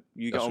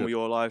 you get on with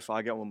your life,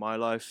 I get on with my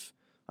life.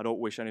 I don't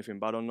wish anything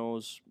bad on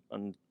those,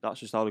 and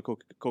that's just how the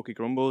cookie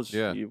crumbles.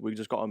 Yeah, we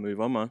just got to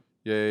move on, man.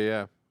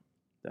 Yeah.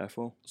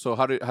 Therefore. So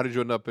how did you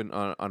end up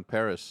on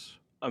Paris?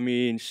 I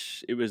mean,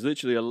 it was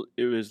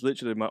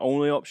literally my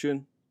only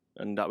option.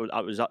 And that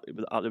was at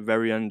the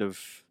very end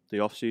of the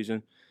off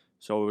season,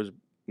 so it was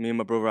me and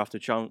my brother after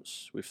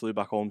chance. We flew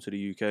back home to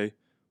the UK.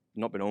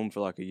 Not been home for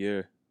like a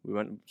year.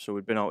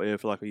 We'd been out here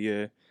for like a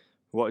year.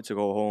 We wanted to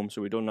go home,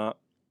 so we done that,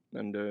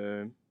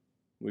 and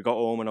we got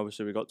home, and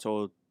obviously we got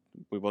told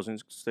we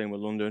wasn't staying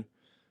with London,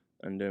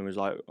 and then it was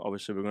like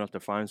obviously we're gonna have to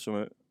find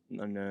something,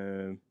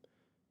 and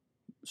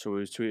so we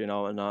was tweeting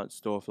out and that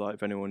stuff like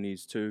if anyone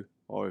needs to,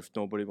 or if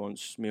nobody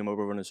wants me and my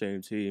brother on the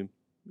same team.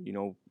 You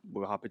know,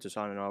 we're happy to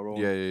sign on our own.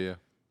 Yeah.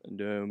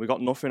 And we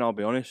got nothing, I'll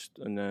be honest.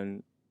 And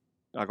then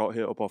I got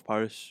hit up off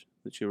Paris,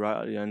 literally right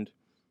at the end.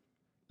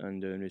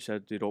 And they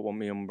said they don't want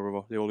me and my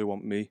brother. They only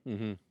want me.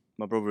 Mm-hmm.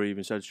 My brother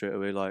even said straight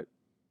away, like,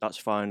 that's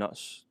fine.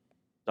 That's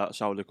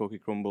how the cookie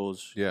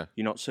crumbles. Yeah.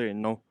 You're not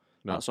saying no.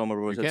 That's all my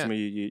brother said to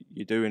me.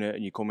 You're doing it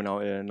and you're coming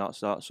out here and that's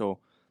that. So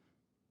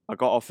I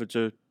got offered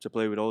to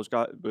play with those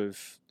guys,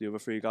 with the other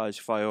three guys,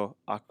 Fire,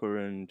 Aqua,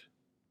 and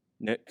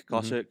Nick,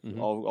 Classic,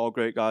 all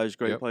great guys,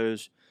 great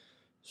players.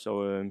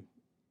 So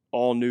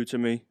all new to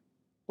me,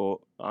 but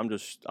I'm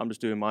just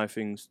doing my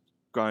things,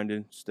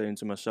 grinding, staying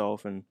to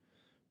myself, and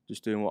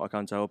just doing what I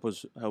can to help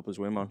us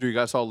win, man. Do you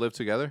guys all live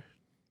together?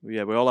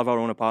 Yeah, we all have our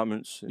own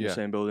apartments in the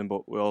same building,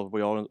 but we're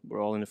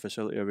all in the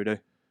facility every day.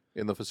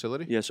 In the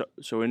facility? Yeah,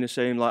 so in the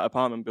same like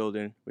apartment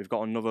building, we've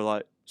got another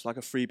like it's like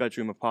a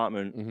 3-bedroom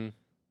apartment,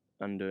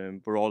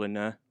 and we're all in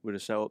there with the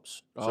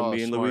setups. So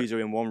me and Louise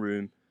are in one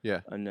room,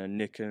 and then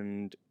Nick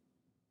and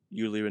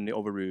Yuli in the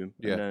other room,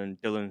 and then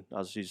Dylan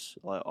has his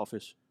like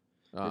office.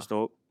 It's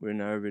dope. We're in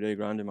there every day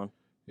grinding, man.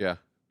 Yeah.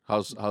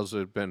 How's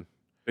it been?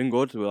 Been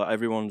good. Well,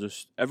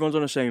 everyone's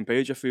on the same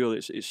page. I feel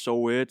it's so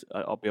weird.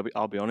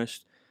 I'll be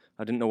honest.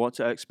 I didn't know what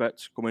to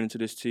expect coming into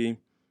this team.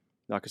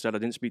 Like I said, I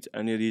didn't speak to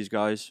any of these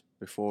guys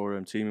before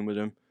teaming with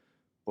them,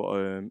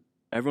 but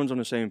everyone's on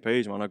the same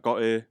page, man. I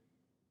got here.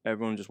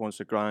 Everyone just wants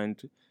to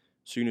grind. As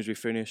soon as we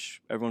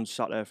finish, everyone's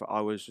sat there for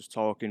hours just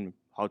talking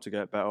how to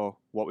get better,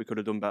 what we could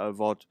have done better,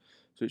 VOD.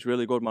 So it's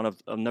really good, man.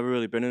 I've never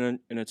really been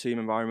in a team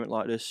environment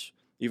like this.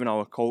 Even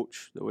our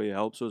coach, the way he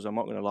helps us, I'm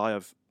not going to lie,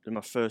 it's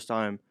my first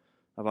time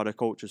I've had a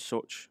coach as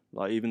such.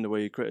 Like, even the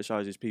way he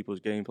criticises people's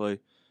gameplay,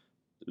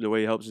 the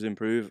way he helps us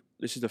improve.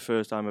 This is the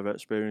first time I've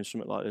experienced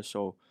something like this,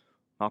 so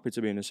happy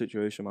to be in this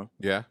situation, man.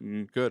 Yeah,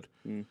 good.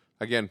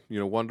 Again,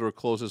 one door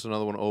closes,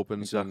 another one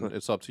opens, and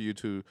it's up to you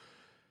to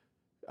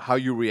how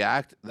you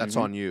react, that's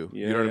on you.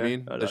 Yeah, you know what I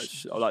mean?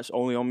 That's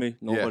only on me,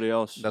 nobody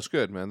else. That's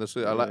good, man.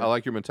 I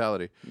like your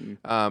mentality.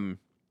 And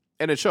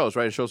it shows,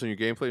 right? It shows in your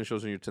gameplay. It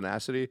shows in your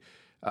tenacity.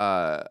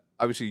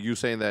 Obviously, you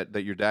saying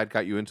that your dad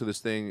got you into this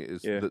thing.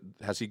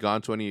 Has he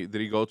gone to any?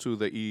 Did he go to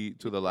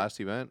the last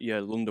event? Yeah,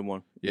 London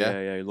one. Yeah,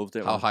 yeah, he loved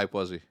it. How hype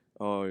was he?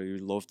 Oh, he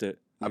loved it.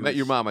 I met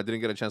your mom. I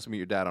didn't get a chance to meet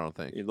your dad, I don't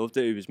think. He loved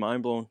it. He was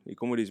mind blown. He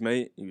come with his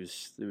mate. He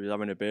was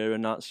having a beer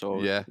and that. So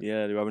yeah,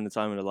 they were having the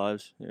time of their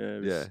lives.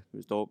 Yeah, it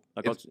was dope.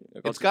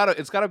 It's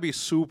gotta be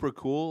super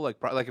cool. Like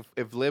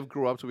if Liv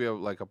grew up to be a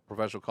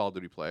professional Call of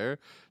Duty player,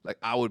 like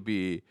I would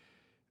be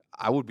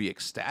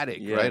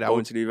ecstatic, right?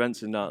 Going to the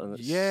events and that.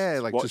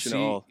 And like to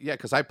see,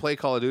 because I play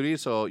Call of Duty,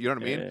 so you know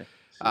what I mean.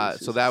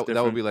 So that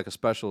would be like a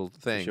special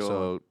thing. Sure.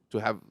 So to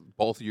have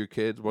both of your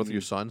kids, both of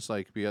your sons,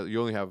 like you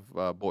only have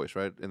boys,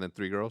 right? And then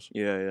 3 girls.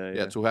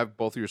 Yeah. To have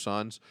both of your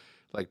sons,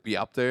 like be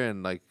up there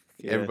and like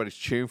everybody's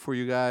cheering for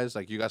you guys.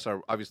 Like you guys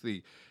are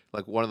obviously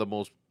like one of the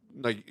most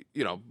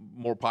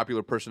more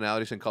popular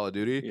personalities in Call of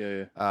Duty.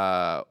 Yeah.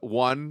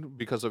 One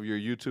because of your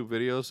YouTube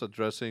videos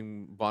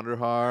addressing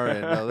Vonderhaar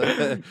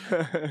and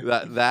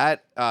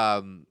that.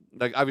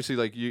 Like obviously,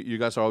 like you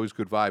guys are always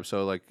good vibes.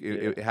 So like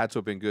it had to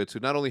have been good to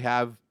not only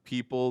have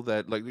people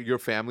that like your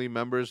family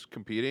members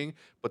competing,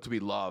 but to be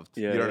loved.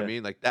 You know what I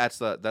mean? Like that's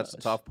the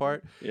tough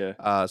part.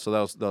 Yeah. So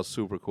that was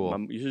super cool.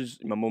 You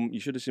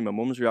should have seen my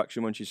mum's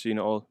reaction when she's seen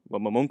it all.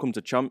 When my mum come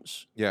to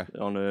Champs.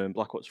 On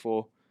Black Ops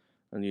 4,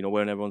 and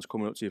when everyone's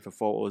coming up to you for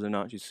photos and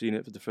that, she's seen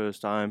it for the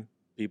first time.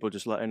 People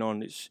just letting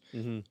on.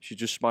 She's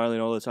just smiling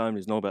all the time.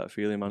 There's no better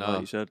feeling, man.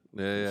 Like you said.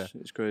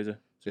 It's crazy.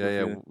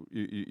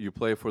 You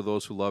play for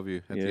those who love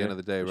you at the end of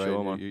the day, right?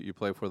 Sure, you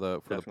play for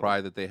the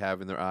pride that they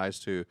have in their eyes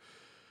to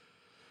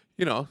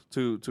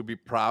be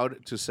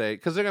proud to say,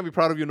 because they're gonna be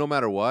proud of you no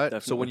matter what.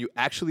 Definitely. So when you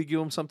actually give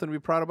them something to be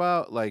proud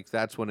about, like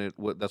that's when it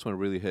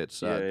really hits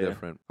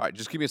different. All right,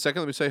 just give me a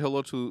second. Let me say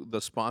hello to the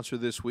sponsor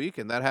this week,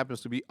 and that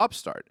happens to be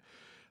Upstart.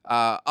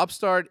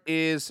 Upstart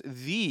is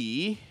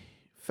the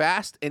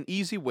fast and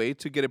easy way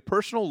to get a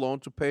personal loan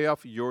to pay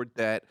off your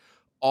debt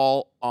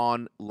all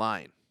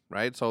online.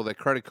 Right? So the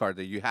credit card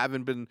that you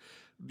haven't been,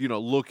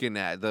 looking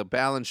at, the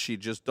balance sheet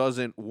just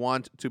doesn't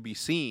want to be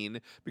seen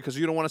because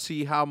you don't want to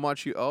see how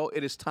much you owe.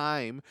 It is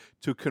time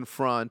to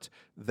confront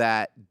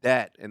that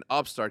debt, and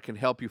Upstart can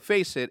help you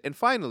face it and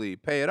finally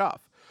pay it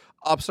off.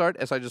 Upstart,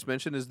 as I just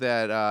mentioned, is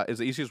the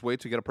easiest way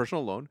to get a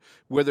personal loan.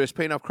 Whether it's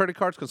paying off credit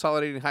cards,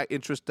 consolidating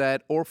high-interest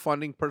debt, or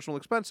funding personal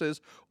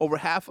expenses, over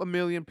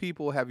 500,000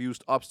 people have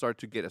used Upstart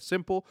to get a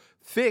simple,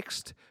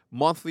 fixed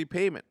monthly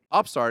payment.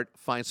 Upstart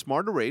finds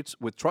smarter rates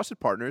with trusted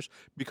partners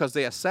because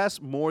they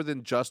assess more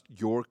than just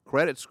your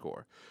credit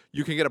score.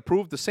 You can get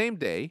approved the same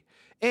day,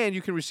 and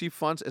you can receive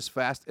funds as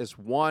fast as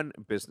 1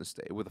 business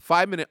day. With a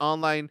 5-minute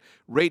online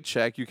rate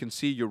check, you can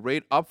see your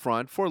rate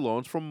upfront for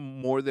loans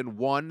from more than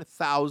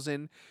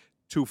 $1,000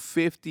 to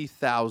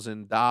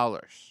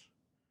 $50,000.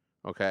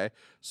 Okay,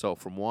 so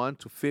from $1,000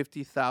 to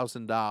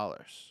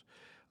 $50,000.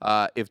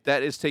 If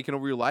that is taking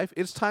over your life,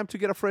 it's time to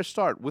get a fresh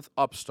start with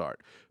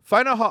Upstart.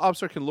 Find out how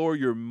Upstart can lower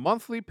your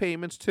monthly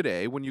payments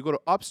today when you go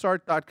to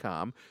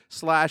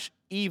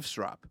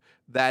upstart.com/eavesdrop.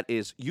 That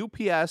is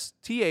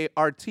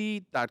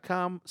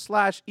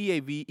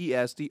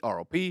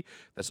upstart.com/EAVESDROP.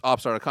 That's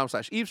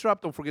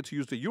upstart.com/eavesdrop. Don't forget to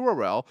use the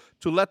URL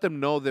to let them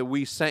know that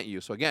we sent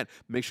you. So again,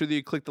 make sure that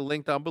you click the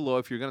link down below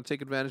if you're going to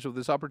take advantage of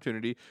this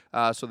opportunity,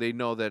 so they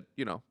know that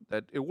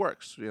that it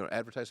works.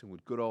 Advertising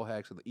with good old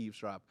hacks and the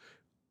eavesdrop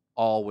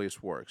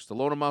always works. The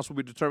loan amounts will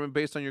be determined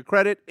based on your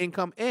credit,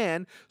 income,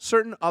 and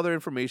certain other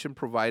information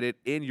provided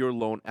in your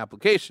loan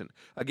application.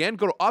 Again,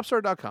 go to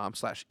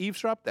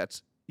upstart.com/eavesdrop.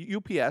 That's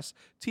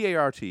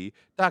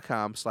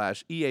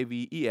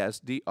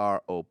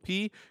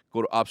upstart.com/EAVESDROP.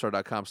 Go to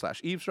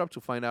upstart.com/eavesdrop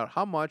to find out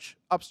how much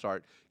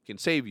Upstart can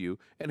save you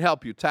and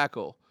help you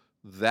tackle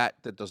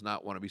that does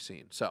not want to be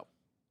seen. So,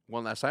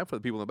 one last time for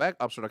the people in the back,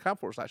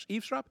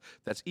 upstart.com/eavesdrop.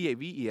 That's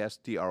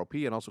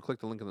EAVESDROP. And also click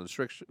the link in the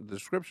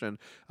description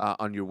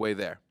on your way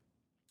there.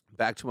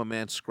 Back to my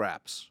man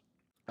Skrapz.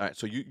 All right,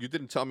 so you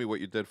didn't tell me what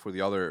you did for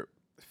the other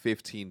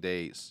 15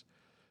 days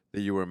that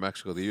you were in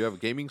Mexico. Did you have a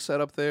gaming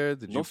setup there?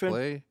 Did you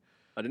play?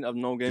 I didn't have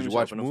no gaming. Did you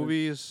watch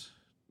movies?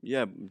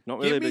 Yeah, not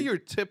really. Give me your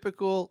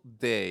typical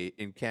day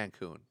in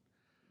Cancun.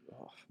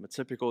 Oh, my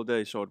typical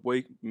day. So I'd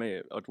wake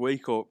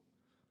up,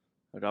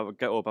 I'd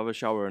get up, have a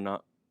shower and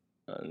that,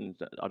 and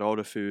I'd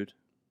order food,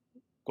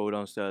 go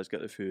downstairs, get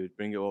the food,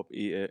 bring it up,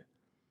 eat it.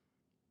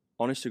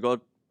 Honest to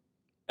God,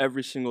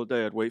 every single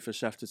day I'd wait for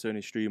Seth to turn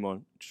his stream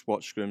on, just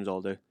watch scrims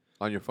all day.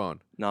 On your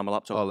phone? Nah, my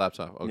laptop. Oh,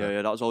 laptop. Okay.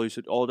 Yeah, that was all.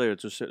 All day I'd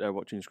just sit there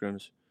watching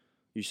scrims.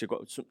 Used to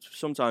go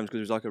sometimes because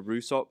it was like a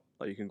rooftop,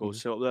 like you can go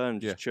sit up there and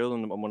just chill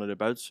on one of the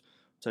beds.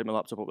 Take my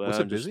laptop up there. Was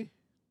it busy?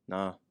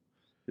 Nah,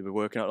 they were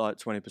working at like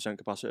 20%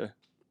 capacity.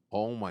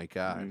 Oh my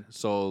God!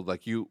 So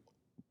like you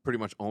pretty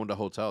much owned a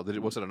hotel.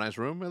 Was it a nice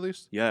room at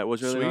least? Yeah, it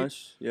was really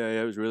nice. Yeah,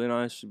 it was really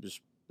nice.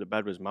 The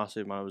bed was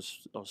massive. I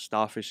was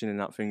starfishing in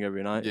that thing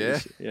every night. Yeah,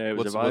 it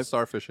was a vibe. What's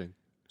starfishing?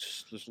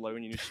 Just like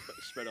when you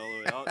spread all the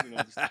way out,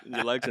 just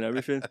your legs and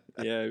everything.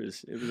 Yeah, it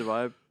was a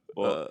vibe.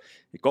 But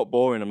it got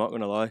boring. I'm not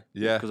gonna lie.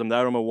 Yeah. Because I'm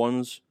there on my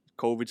ones.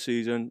 COVID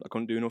season. I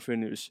couldn't do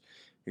nothing.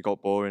 It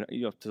got boring.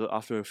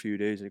 After a few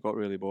days, it got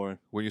really boring.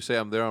 When you say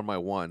I'm there on my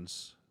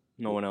ones,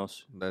 no one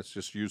else. That's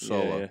just you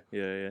solo.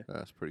 Yeah.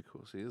 That's pretty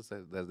cool. See, that's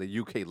the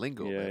UK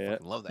lingo. Yeah, man. I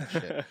fucking love that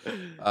shit.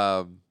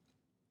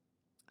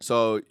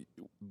 So,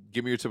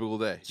 give me your typical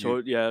day.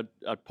 So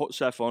I'd put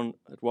Seth on.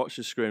 I'd watch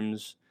the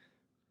scrims,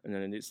 and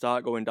then it'd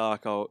start going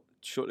dark out.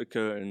 Shut the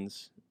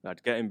curtains.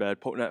 I'd get in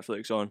bed, put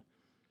Netflix on,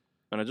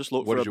 and I just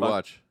look for. What did you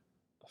watch?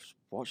 I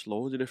watched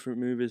loads of different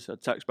movies.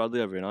 I'd text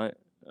Bradley every night.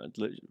 I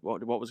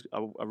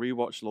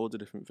rewatched loads of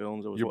different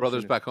films. Your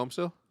brother's back home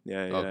still?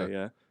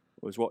 Yeah.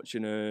 I was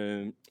watching.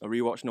 I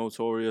rewatched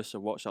Notorious.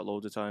 I've watched that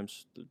loads of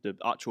times. The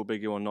actual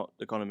biggie one, not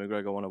the Conor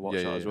McGregor one. I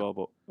watched that as well.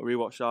 But I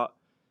rewatched that.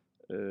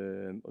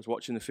 I was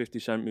watching the 50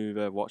 Cent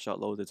movie. I've watched that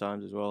loads of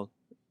times as well.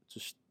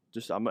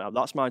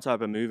 That's my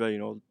type of movie.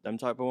 Them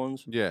type of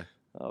ones. Yeah.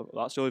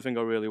 That's the only thing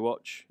I really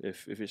watch.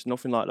 If it's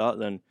nothing like that,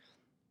 then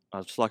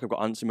I just like I've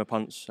got ants in my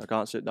pants. I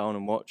can't sit down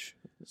and watch.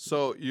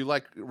 So you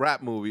like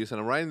rap movies, and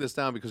I'm writing this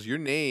down because your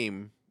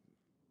name,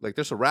 like,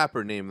 there's a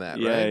rapper named that,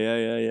 right?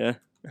 Yeah.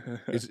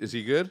 Is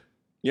he good?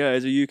 Yeah,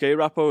 he's a UK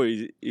rapper.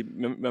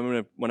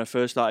 Remember when I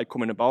first started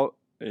coming about,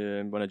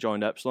 when I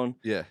joined Epsilon?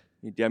 Yeah.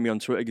 He DM'd me on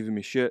Twitter giving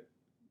me shit.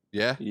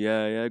 Yeah?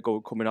 Yeah,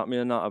 coming at me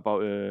and that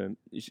about,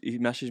 he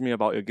messaged me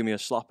about give me a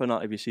slap and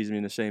that if he sees me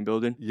in the same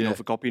building,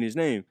 for copying his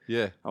name.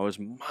 Yeah. I was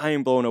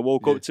mind blown. I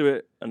woke up to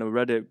it and I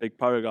read it, big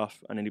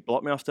paragraph, and then he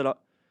blocked me after that.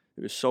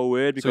 It was so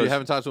weird because... So you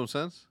haven't talked to him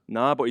since?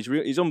 Nah, but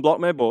he's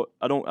unblocked me, but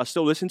I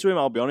still listen to him,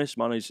 I'll be honest,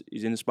 man.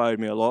 He's inspired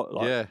me a lot.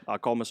 Like, I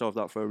call myself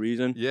that for a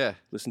reason. Yeah.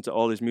 Listen to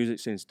all his music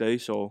since day,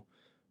 so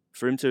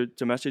for him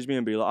to message me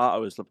and be like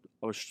that,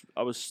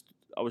 I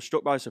was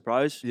struck by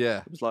surprise. Yeah.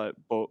 It was like,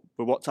 but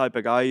what type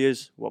of guy he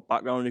is, what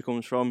background he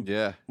comes from,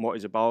 and what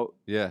he's about.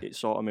 Yeah. It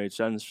sort of made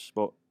sense,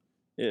 but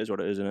it is what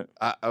it is, isn't it?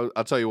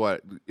 I'll tell you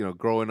what,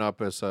 growing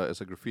up as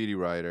a graffiti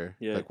writer,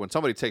 like when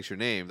somebody takes your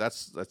name,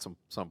 that's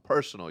some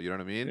personal, you know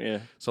what I mean? Yeah.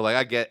 So like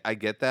I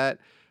get that.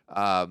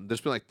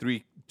 There's been like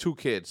two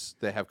kids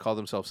that have called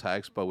themselves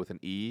Hex, but with an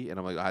E, and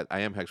I'm like, I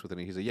am Hex with an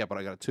E. He's like, yeah, but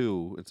I got a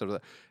 2 instead of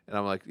that, and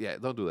I'm like, yeah,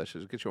 don't do that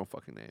shit. Just get your own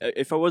fucking name.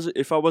 If I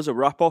was a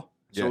rapper,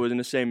 so we're in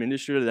the same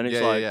industry, then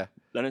it's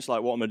then it's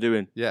like, what am I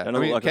doing? Yeah, I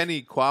mean, like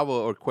Kenny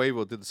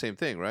Quavo did the same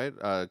thing, right?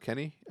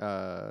 Kenny.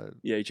 Yeah,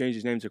 he changed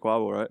his name to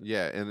Quavo, right?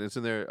 Yeah, and it's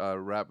in there.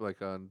 Rap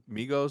like on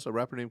Migos, a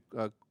rapper named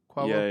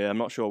Quavo. Yeah, I'm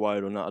not sure why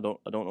I done that. I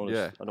don't know.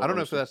 Yeah, I don't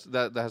know if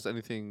that has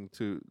anything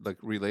to like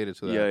related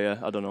to that. Yeah,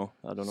 I don't know.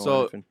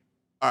 So, anything.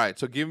 All right,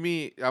 so give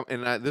me,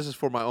 this is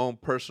for my own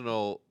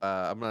personal.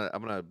 I'm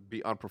gonna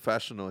be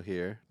unprofessional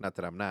here. Not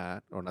that I'm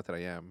not, or not that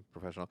I am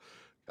professional.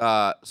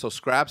 So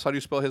Skrapz, how do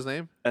you spell his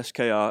name?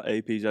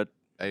 Skrapz.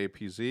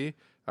 APZ.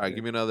 All right,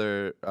 give me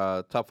another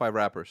top 5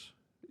 rappers.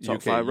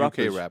 Top 5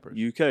 rappers. UK rappers.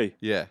 UK.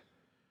 Yeah.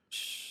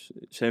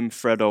 Tim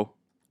Fredo.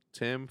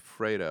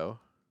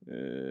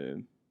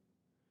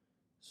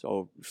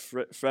 So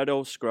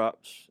Fredo,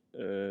 Skrapz.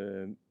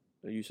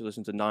 I used to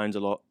listen to Nines a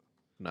lot.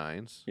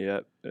 Nines. Yeah.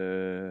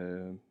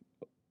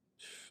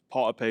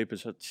 Potter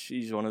Papers.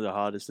 She's one of the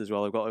hardest as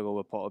well. I've got to go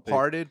with Potter Papers.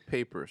 Parted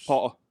Papers.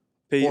 Potter.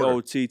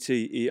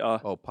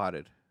 Potter. Oh,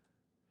 potted.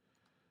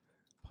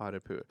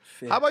 Potted Papers.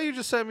 How about you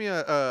just send me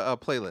a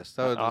playlist?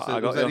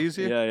 Was that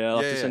easier? Yeah.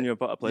 I'll have to send you a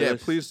playlist. Yeah,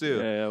 please do.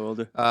 Yeah, we'll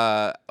do.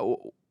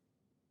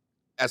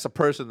 As a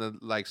person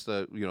that likes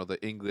the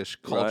English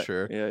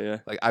culture, yeah.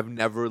 Like I've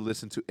never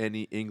listened to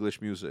any English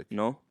music.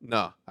 No.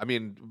 I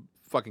mean,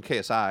 fucking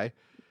KSI.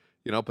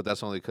 But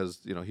that's only because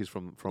he's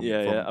from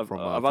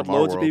I've had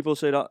loads of people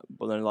say that,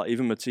 but then like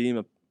even my team,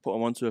 I put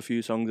them onto a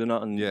few songs and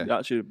that, and they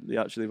actually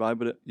vibe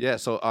with it. Yeah.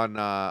 So on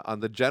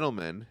The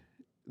Gentleman,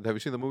 have you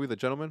seen the movie The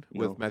Gentleman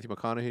with Matthew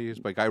McConaughey? It's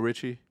by Guy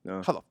Ritchie.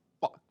 No. How the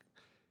fuck?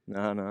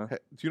 Nah. Do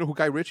you know who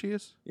Guy Ritchie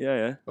is?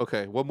 Yeah.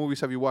 Okay. What movies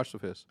have you watched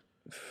of his?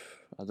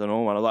 I don't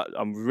know, man.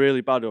 I'm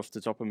really bad off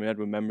the top of my head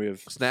with memory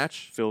of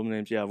Snatch film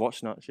names. Yeah, I've watched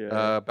Snatch.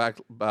 Yeah.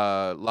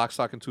 Lock,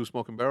 Stock, and Two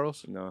Smoking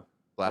Barrels. No.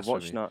 Blasphemy.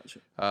 I've watched Snatch.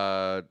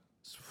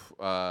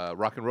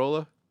 Rock and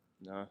Roller.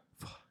 No.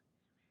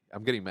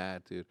 I'm getting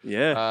mad, dude.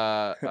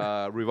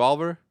 Yeah.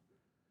 Revolver.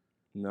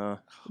 No.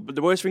 But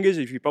the worst thing is,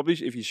 if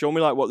you show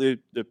me like what the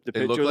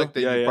picture looked like,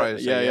 then you'd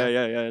probably say,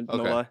 yeah. No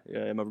Okay. lie.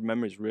 Yeah, my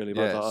memory's really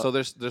bad. Yeah. So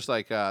there's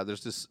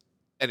this.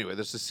 Anyway,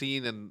 there's this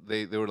scene, and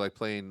they were like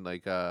playing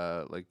like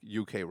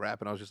UK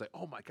rap, and I was just like,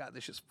 oh my god,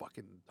 this shit's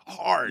fucking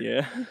hard.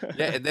 Yeah.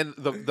 Yeah, and then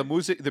the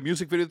music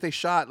video that they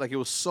shot, like it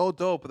was so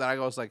dope. But then I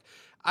was like,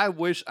 I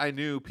wish I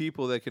knew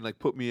people that can like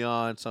put me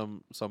on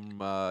some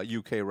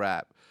UK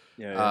rap.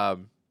 Yeah.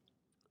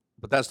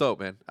 But that's dope,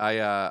 man.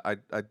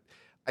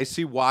 I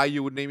see why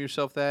you would name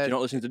yourself that. You're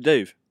not listening to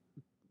Dave,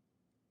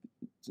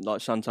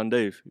 like Santan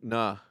Dave.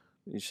 Nah.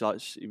 I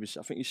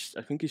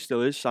think he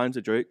still is signed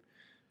to Drake.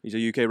 He's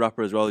a UK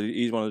rapper as well.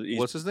 He's one of.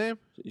 What's his name?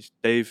 He's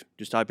Dave.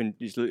 Just type in.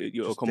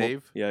 It'll come Dave?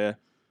 up. Yeah.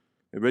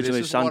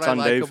 Originally this is Santan what I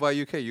like Dave. about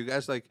UK. You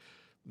guys like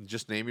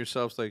just name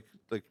yourselves like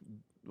I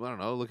don't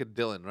know. Look at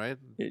Dylan, right?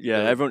 Yeah.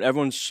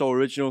 Everyone's so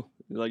original.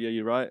 Like, yeah,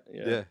 you're right.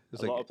 Yeah.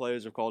 It's a lot of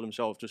players have called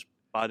themselves just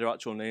by their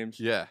actual names.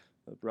 Yeah.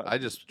 I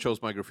just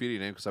chose my graffiti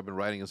name because I've been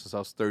writing it since I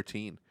was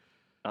 13.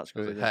 That's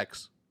good.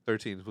 Hex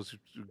 13 was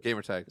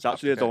gamer tag. It's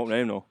actually a dope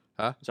name, though.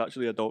 Huh? It's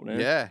actually a dope name.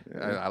 Yeah.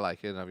 I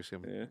like it. Obviously,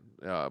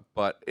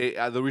 but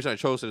the reason I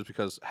chose it is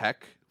because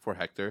Heck for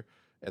Hector,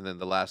 and then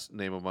the last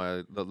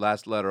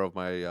letter of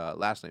my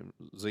last name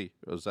Z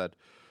or Z.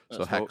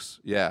 So Hex.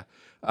 Dope. Yeah.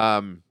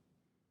 All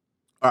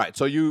right.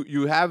 So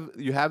you have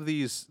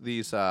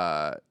these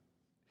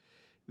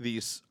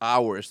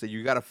hours that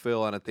you got to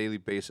fill on a daily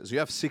basis. You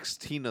have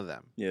 16 of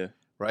them. Yeah.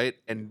 Right?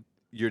 And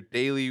your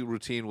daily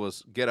routine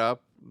was get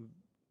up.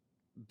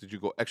 Did you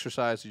go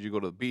exercise? Did you go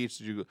to the beach?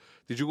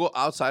 Did you go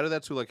outside of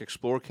that to like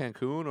explore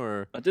Cancun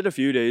or? I did a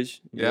few days.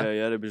 Yeah.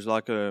 There was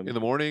like in the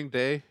morning,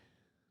 day.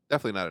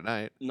 Definitely not at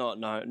night. No,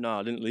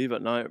 I didn't leave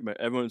at night. But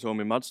everyone told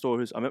me mad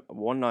stories. I met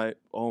one night.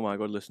 Oh my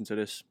God, listen to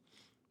this.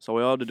 So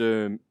I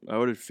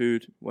ordered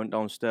food. Went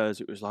downstairs.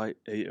 It was like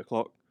 8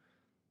 o'clock.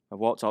 I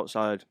walked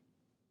outside,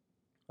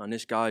 and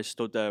this guy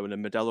stood there with a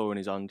Modelo in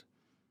his hand,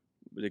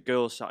 with a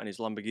girl sat in his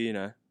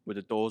Lamborghini with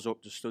the doors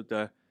up, just stood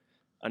there,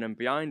 and then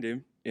behind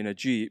him in a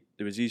Jeep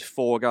there was these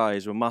 4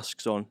 guys with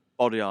masks on,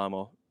 body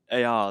armor,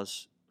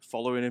 ARs,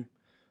 following him.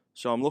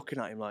 So I'm looking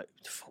at him like,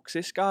 what the fuck's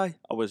this guy?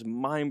 I was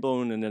mind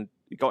blown, and then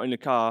he got in the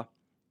car,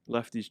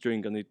 left his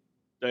drink, and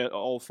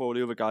all 4 of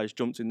the other guys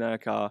jumped in their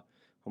car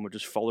and were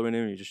just following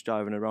him. He's just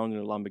driving around in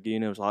a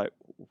Lamborghini. I was like,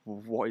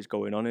 what is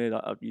going on here?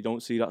 You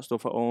don't see that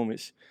stuff at home.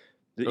 It's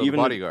even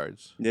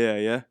bodyguards.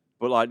 Yeah.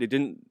 But like they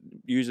didn't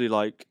usually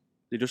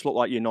they just look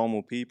like your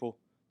normal people.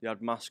 They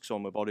had masks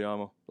on with body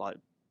armor. Like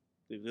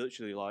they're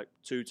literally like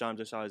 2 times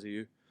the size of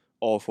you.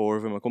 All 4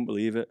 of them. I couldn't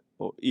believe it.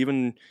 But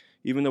even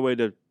the way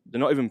they're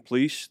not even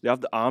police. They have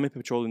the army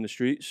patrolling the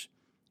streets,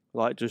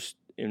 like just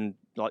in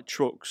like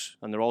trucks,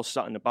 and they're all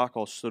sat in the back,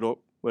 all stood up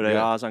with their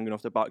ARs hanging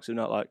off their backs. It's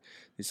not like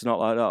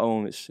that at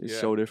home. It's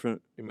so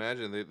different.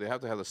 Imagine they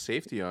have to have the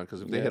safety on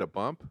because if they hit a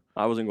bump,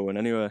 I wasn't going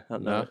anywhere.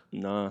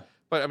 No.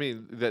 But I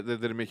mean, did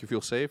it make you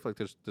feel safe? Like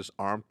there's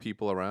armed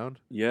people around?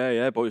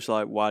 Yeah. But it's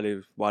like why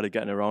they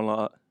getting around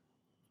like that?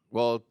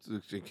 Well,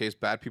 in case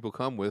bad people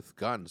come with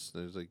guns,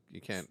 there's like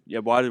you can't. Yeah,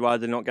 why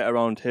did they not get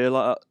around here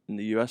like that in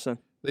the US then?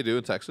 They do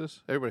in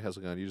Texas. Everybody has a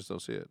gun. You just don't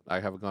see it.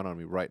 I have a gun on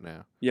me right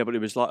now. Yeah, but it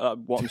was like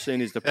what I'm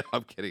saying is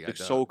I'm kidding. The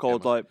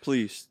so-called like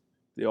police.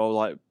 They all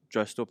like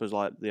dressed up as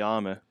like the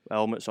army,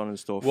 helmets on and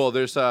stuff. Well,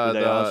 there's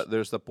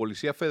the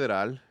Policía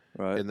Federal,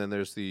 right, and then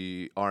there's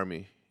the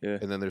army,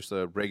 and then there's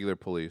the regular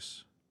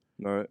police.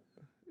 Right.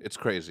 It's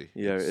crazy.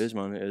 Yeah, it is,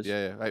 man. It is.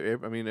 Yeah.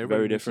 I mean,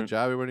 everybody needs a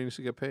job. Everybody needs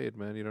to get paid,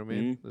 man. You know what I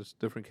mean? There's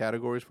different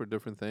categories for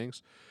different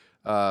things.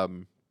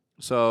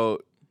 So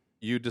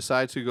you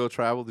decide to go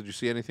travel. Did you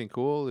see anything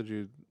cool? Did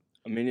you?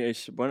 I mean, I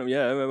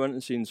went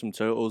and seen some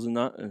turtles and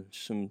that, and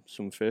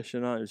some fish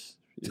and that.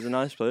 It was a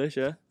nice place,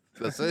 yeah.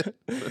 That's it.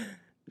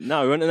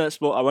 No, I went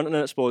and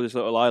explored this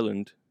little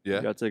island.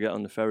 Yeah, you had to get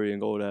on the ferry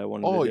and go there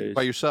one of the days.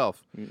 By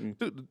yourself?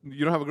 Dude,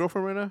 you don't have a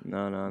girlfriend right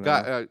now?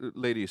 No.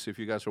 Ladies, if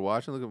you guys are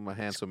watching, look at my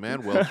handsome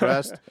man, well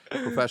dressed,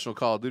 professional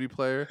Call of Duty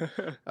player,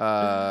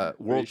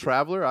 world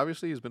traveler.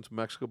 Obviously, he's been to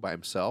Mexico by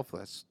himself.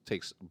 That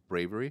takes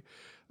bravery.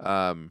 You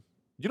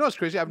know what's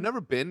crazy? I've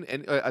never been,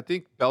 and I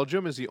think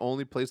Belgium is the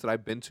only place that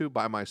I've been to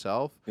by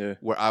myself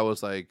where I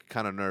was like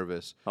kind of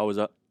nervous. How was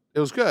that? It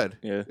was good.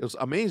 Yeah, it was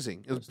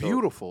amazing. It was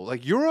beautiful.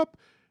 Like Europe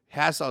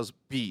has us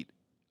beat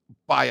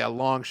by a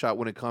long shot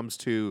when it comes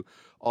to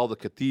all the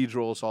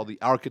cathedrals, all the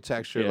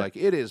architecture. Like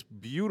it is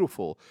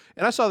beautiful.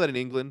 And I saw that in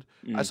England.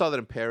 I saw that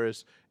in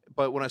Paris.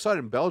 But when I saw it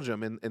in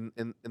Belgium, in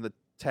the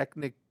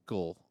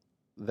technical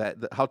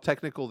how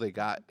technical they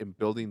got in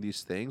building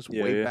these things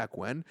way back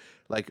when,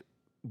 like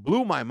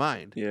blew my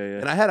mind. Yeah.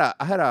 And I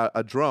had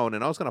a drone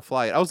and I was gonna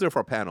fly it. I was there for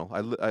a panel.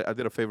 I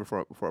did a favor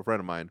for a friend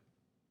of mine,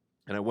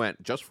 and I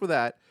went just for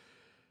that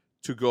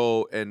to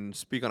go and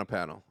speak on a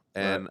panel.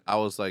 And I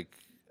was like,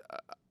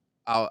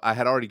 I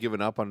had already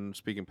given up on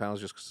speaking panels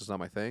just because it's not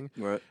my thing.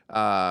 Right.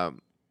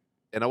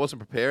 And I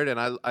wasn't prepared. And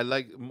I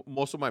like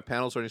most of my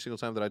panels, or any single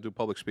time that I do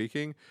public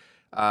speaking,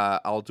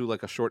 I'll do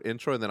like a short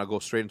intro and then I'll go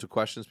straight into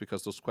questions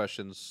because those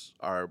questions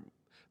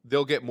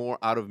they'll get more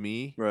out of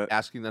me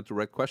asking that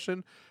direct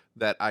question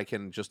that I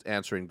can just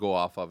answer and go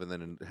off of, and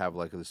then have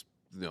like this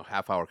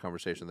half-hour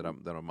conversation that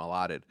I'm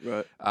allotted.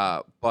 Right.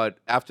 But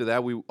after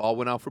that, we all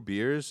went out for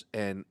beers,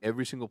 and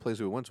every single place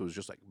we went to was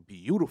just like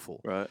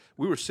beautiful. Right.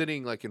 We were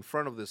sitting like in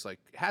front of this, like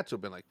had to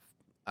have been like,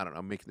 I don't know,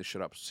 I'm making this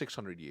shit up,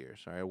 600 years,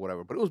 all right,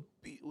 whatever. But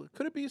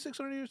could it be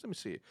 600 years? Let me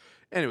see.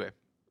 Anyway,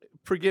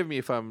 forgive me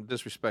if I'm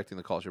disrespecting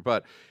the culture,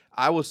 but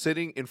I was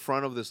sitting in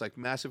front of this like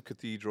massive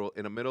cathedral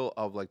in the middle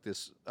of like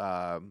this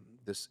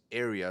this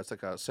area. It's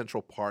like a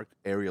Central Park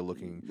area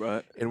looking.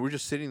 Right. And we're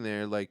just sitting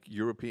there like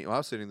European. Well, I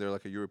was sitting there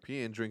like a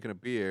European drinking a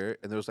beer,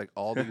 and there was like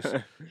all these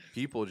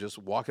people just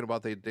walking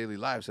about their daily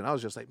lives, and I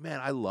was just like, man,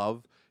 I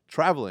love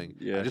traveling.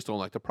 Yeah. I just don't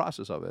like the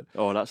process of it.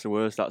 Oh, that's the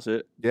worst. That's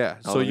it. Yeah.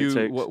 So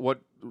what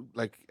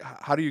like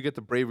how do you get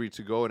the bravery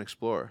to go and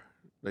explore?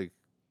 Like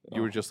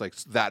you were just like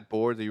that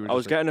bored that you were. I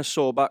was getting a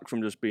sore back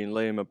from just being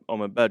laying on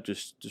my bed,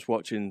 just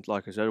watching,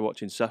 like I said,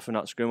 watching Seth and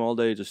that scrim all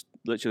day. Just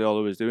literally all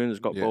I was doing.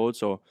 Just got bored.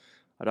 So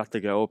I'd have to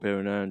get up here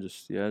and there and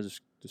just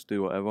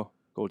do whatever.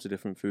 Go to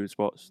different food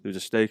spots. There's a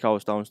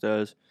steakhouse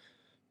downstairs.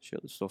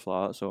 Shit, stuff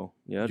like that. So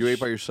yeah. You ate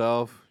by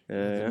yourself?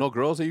 Yeah. No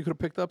girls that you could have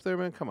picked up there,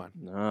 man? Come on.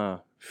 Nah.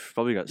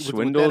 Probably got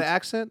swindled. With that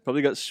accent?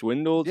 Probably got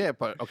swindled. Yeah,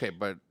 but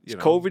it's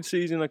COVID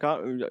season. I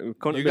can't.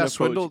 You got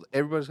swindled.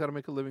 Everybody's got to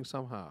make a living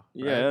somehow.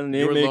 Yeah, right? And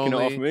they ain't making it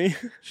off me.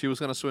 She was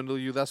gonna swindle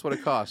you. That's what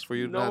it costs for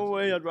you. No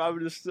way. I'd rather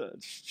just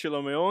chill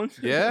on my own.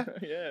 Yeah.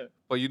 Yeah.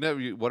 But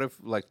what if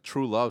like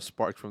true love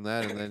sparked from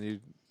that, and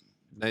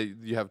then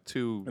you have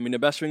two? I mean, the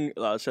best thing,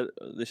 like I said,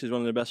 this is one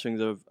of the best things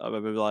I've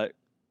ever like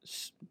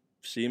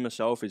seen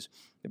myself. Is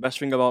the best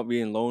thing about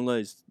being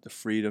lonely is the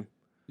freedom.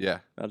 Yeah.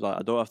 I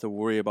don't have to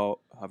worry about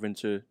having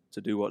to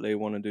do what they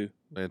want to do.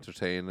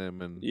 Entertain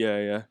them and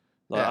yeah.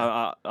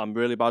 Like I'm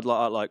really bad like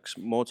that. Like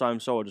more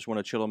times so I just want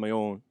to chill on my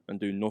own and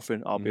do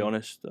nothing. I'll be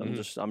honest.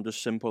 I'm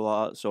just simple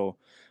like that. So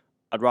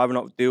I'd rather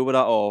not deal with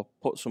that or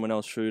put someone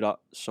else through that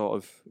sort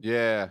of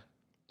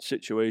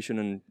situation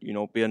and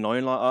be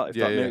annoying like that if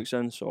that makes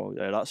sense. So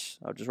yeah,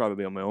 I'd just rather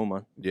be on my own,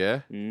 man.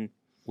 Yeah.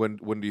 When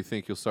do you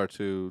think you'll start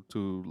to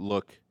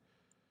look?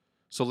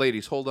 So,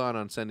 ladies, hold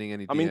on sending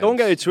any DMs. I mean, don't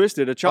get it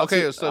twisted.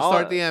 Okay, so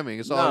start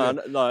DMing. It's all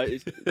good.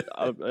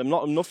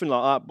 I'm nothing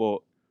like that, but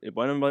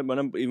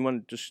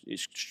when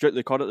it's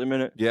strictly COD at the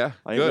minute. Yeah,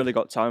 I ain't really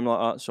got time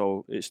like that,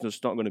 so it's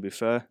just not going to be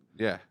fair.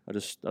 Yeah,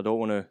 I don't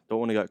want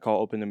to get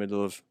caught up in the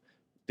middle of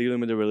dealing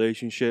with the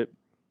relationship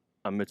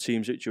and my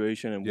team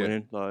situation and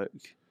winning. Like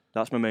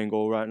that's my main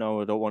goal right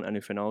now. I don't want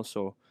anything else,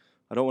 so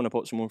I don't want to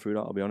put someone through that.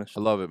 I'll be honest. I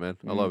love it, man.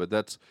 I love it.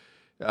 That's.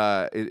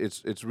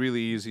 It's really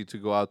easy to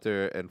go out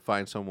there and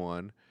find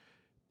someone,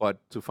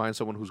 but to find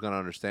someone who's gonna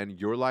understand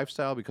your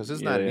lifestyle, because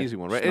it's not an easy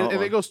one, right? And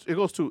it goes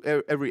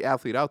to every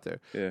athlete out there.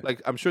 Yeah.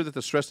 Like I'm sure that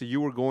the stress that you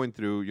were going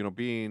through,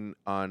 being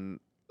on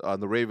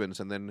the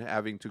Ravens and then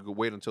having to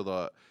wait until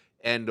the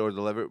end or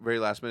the very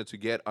last minute to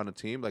get on a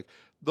team, like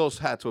those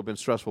had to have been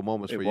stressful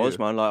moments for you. It was,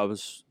 man. Like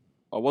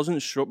I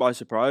wasn't struck by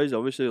surprise.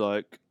 Obviously,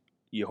 like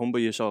you humble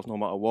yourself no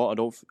matter what. I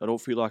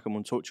don't feel like I'm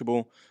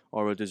untouchable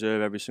or I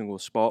deserve every single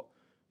spot.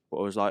 But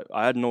I was like,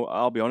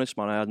 I'll be honest,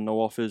 man, I had no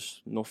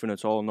offers, nothing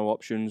at all, no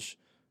options.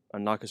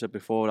 And like I said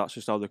before, that's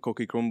just how the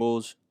cookie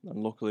crumbles.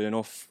 And luckily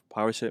enough,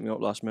 Paris hit me up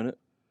last minute.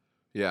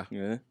 Yeah.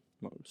 Yeah.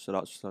 So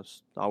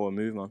that's how I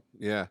move, man.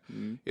 Yeah.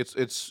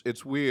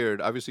 It's weird.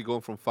 Obviously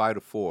going from 5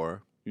 to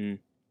 4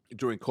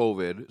 during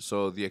COVID.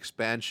 So the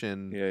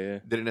expansion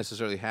didn't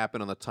necessarily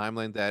happen on the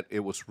timeline that it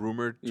was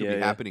rumored to be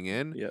happening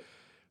in. Yep.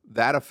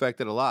 That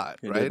affected a lot,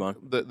 right?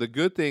 Did, the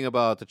good thing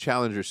about the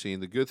challenger scene,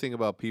 the good thing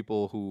about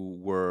people who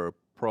were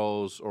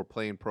pros or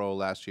playing pro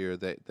last year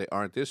that they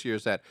aren't this year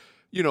is that,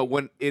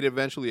 when it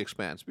eventually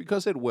expands,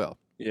 because it will.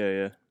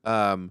 Yeah.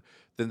 Then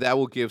that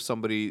will give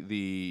somebody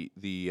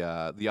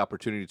the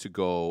opportunity to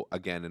go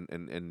again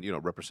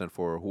and represent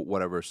for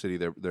whatever city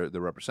they're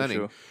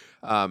representing.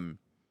 Sure.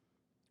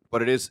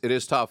 But it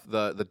is tough.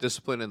 The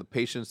discipline and the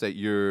patience that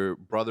your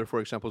brother, for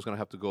example, is going to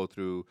have to go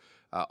through,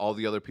 all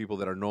the other people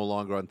that are no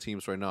longer on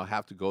teams right now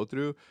have to go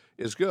through,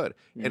 is good.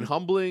 And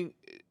humbling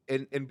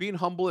and being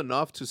humble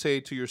enough to say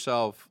to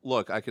yourself,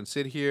 look, I can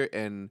sit here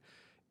and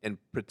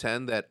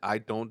pretend that I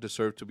don't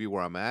deserve to be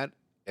where I'm at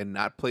and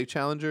not play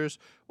challengers,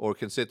 or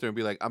can sit there and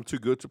be like, I'm too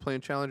good to play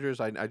in challengers.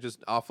 I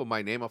just, off of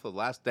my name, off of the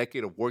last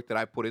decade of work that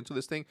I put into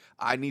this thing,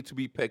 I need to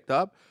be picked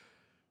up.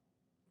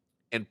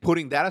 And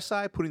putting that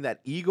aside, putting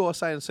that ego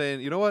aside, and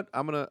saying, you know what,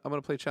 I'm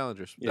gonna play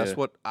challengers. Yeah. That's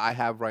what I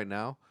have right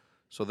now,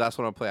 so that's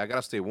what I'm playing. I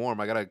gotta stay warm.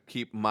 I gotta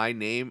keep my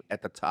name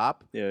at the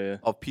top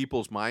of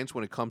people's minds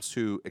when it comes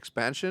to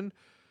expansion.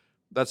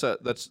 That's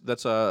good,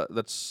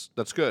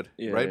 right?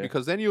 Yeah.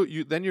 Because then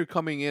you're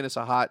coming in as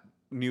a hot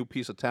new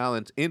piece of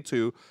talent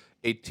into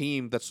a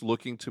team that's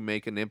looking to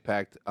make an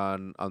impact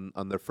on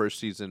their first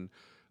season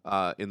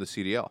in the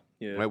CDL.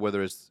 Yeah. Right,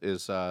 whether it's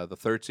the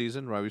third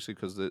season, right? Obviously,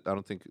 because I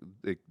don't think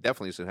it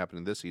definitely isn't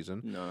happening this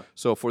season. No.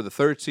 So for the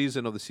third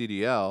season of the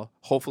CDL,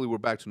 hopefully we're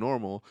back to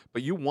normal.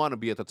 But you want to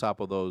be at the top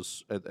of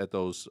those at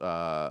those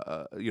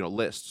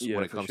lists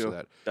when it comes to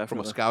that. Definitely. From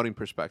a scouting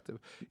perspective.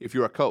 If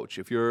you're a coach,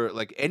 if you're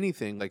like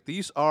anything, like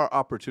these are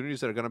opportunities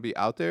that are going to be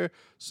out there.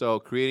 So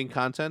creating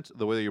content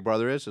the way that your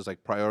brother is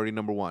like priority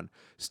number one.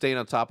 Staying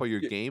on top of your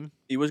game.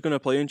 He was going to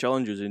play in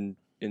challenges in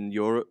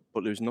Europe,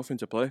 but there's nothing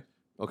to play.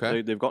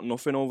 Okay. They've got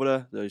nothing over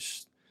there.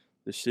 There's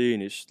the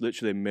scene is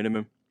literally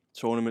minimum.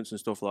 Tournaments and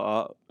stuff like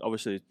that.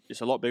 Obviously,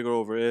 it's a lot bigger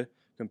over here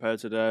compared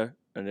to there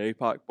and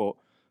APAC, but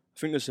I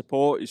think the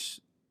support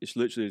is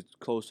literally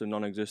close to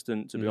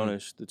non-existent, to be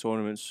honest. The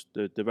tournaments,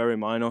 they're very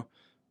minor.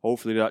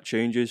 Hopefully that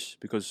changes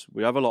because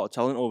we have a lot of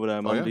talent over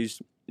there, man.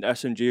 These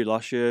SNG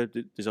last year,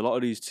 there's a lot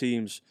of these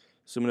teams,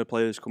 some of the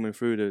players coming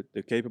through,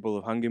 they're capable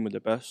of hanging with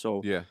the best.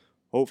 So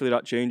hopefully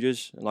that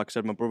changes. And like I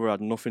said, my brother had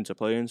nothing to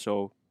play in,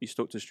 so he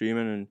stuck to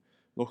streaming and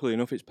luckily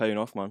enough, it's paying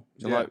off, man.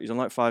 He's on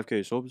like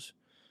 5K subs.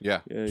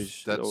 Yeah,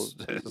 he's that's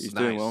nice.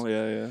 Doing well.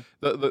 Yeah.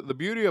 The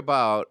beauty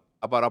about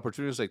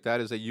opportunities like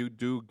that is that you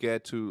do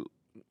get to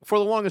For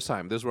the longest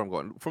time, this is where I'm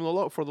going. For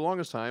the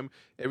longest time,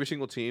 every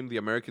single team, the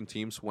American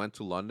teams went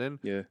to London.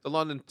 Yeah. The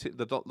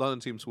London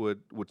teams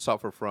would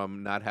suffer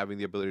from not having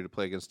the ability to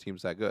play against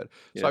teams that good.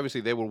 So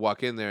obviously they would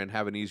walk in there and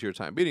have an easier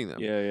time beating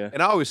them. Yeah.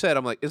 And I always said,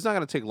 I'm like, it's not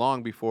going to take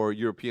long before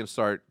Europeans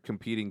start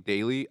competing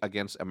daily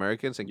against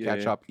Americans and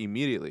catch up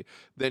immediately.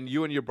 Then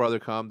you and your brother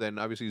come. Then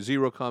obviously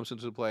Zero comes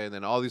into play, and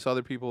then all these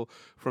other people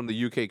from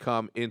the UK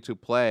come into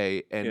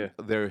play, and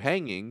they're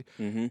hanging.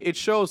 Mm-hmm. It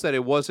shows that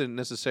it wasn't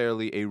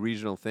necessarily a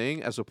regional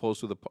thing as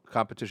opposed to the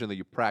competition that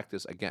you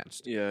practice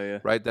against. Yeah.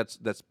 Right?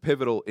 That's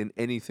pivotal in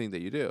anything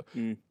that you do.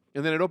 Mm.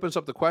 And then it opens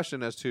up the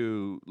question as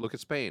to, look at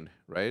Spain,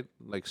 right?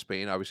 Like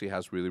Spain obviously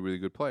has really, really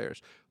good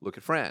players. Look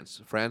at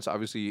France. France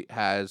obviously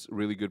has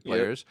really good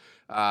players.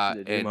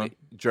 And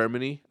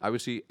Germany,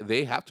 obviously,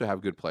 they have to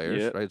have good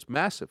players, right? It's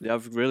massive. They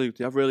have really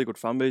good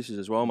fan bases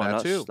as well,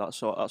 man.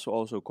 That's what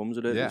also comes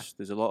with it. Yeah.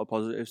 There's a lot of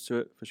positives to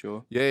it for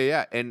sure.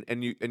 Yeah.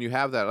 And you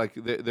have that. Like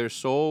there's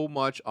so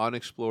much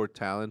unexplored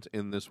talent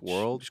in this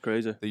world. It's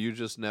crazy that you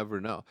just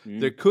never know.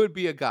 There could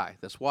be a guy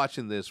that's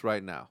watching this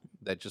right now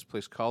that just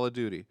plays Call of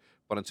Duty.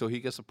 But until he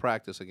gets to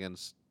practice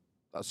against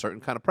a certain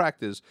kind of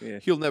practice,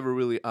 he'll never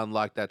really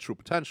unlock that true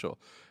potential.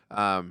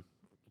 But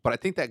I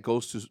think that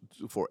goes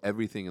for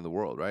everything in the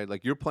world, right?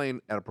 Like you're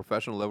playing at a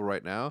professional level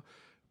right now,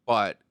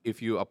 but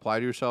if you apply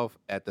to yourself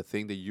at the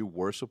thing that you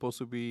were supposed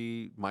to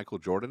be Michael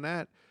Jordan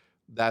at,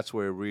 that's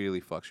where it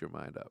really fucks your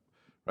mind up,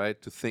 right?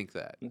 To think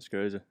that. That's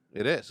crazy.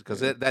 It is,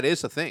 because that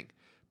is a thing.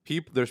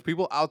 There's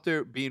people out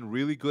there being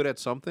really good at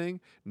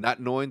something,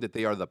 not knowing that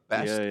they are the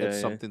best at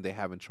something they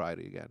haven't tried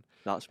again.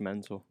 That's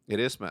mental. It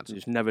is mental.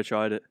 You just never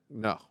tried it.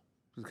 No,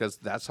 because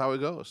that's how it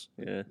goes.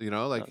 Yeah. You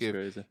know, like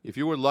crazy. If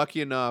you were lucky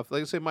enough,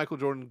 like say Michael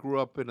Jordan grew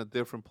up in a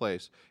different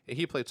place and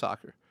he played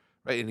soccer,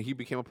 right? And he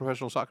became a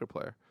professional soccer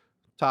player,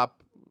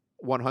 top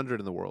 100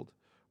 in the world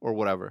or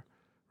whatever,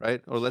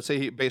 right? Or let's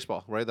say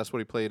baseball, right? That's what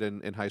he played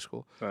in high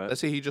school. Right.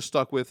 Let's say he just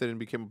stuck with it and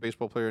became a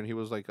baseball player and he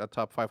was like a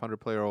top 500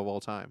 player of all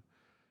time,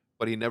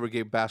 but he never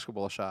gave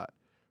basketball a shot.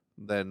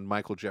 Then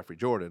Michael Jeffrey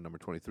Jordan, number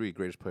 23,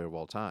 greatest player of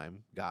all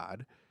time,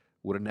 God,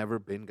 would have never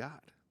been God.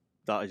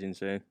 That is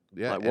insane.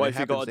 Yeah. Like, what if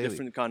he got a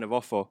different kind of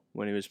offer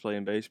when he was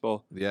playing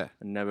baseball? Yeah.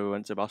 And never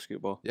went to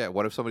basketball? Yeah.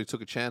 What if somebody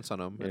took a chance on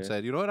him and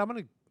said, you know what, I'm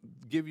going to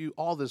give you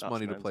all this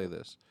money to play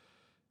this?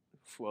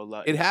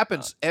 Well, it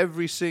happens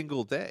every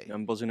single day.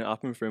 I'm buzzing it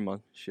happen for him,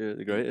 man. Shit,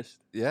 the greatest.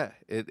 Yeah.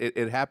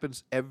 It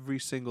happens every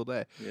single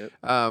day. Yep.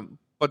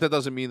 But that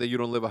doesn't mean that you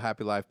don't live a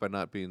happy life by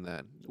not being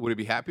that. Would it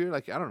be happier?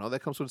 Like, I don't know.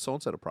 That comes with its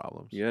own set of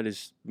problems. Yeah,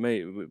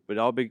 mate, with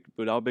how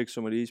big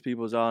some of these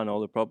people's are and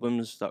all the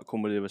problems that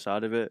come with the other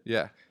side of it.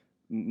 Yeah.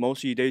 Most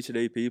of your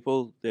day-to-day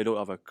people, they don't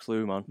have a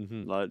clue, man.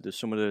 Mm-hmm. Like, there's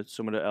some of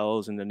the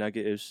L's and the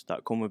negatives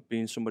that come with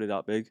being somebody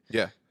that big.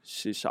 Yeah.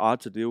 It's hard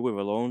to deal with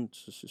alone,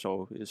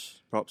 so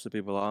it's props to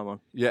people like that, man.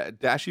 Yeah,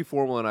 Dashy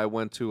Formal and I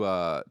went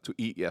to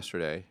eat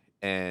yesterday,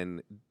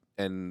 and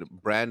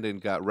Brandon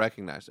got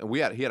recognized, and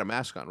he had a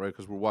mask on, right?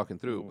 Because we're walking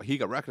through. He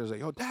got recognized, like,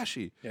 "Yo,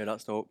 Dashy!" Yeah,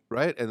 that's dope.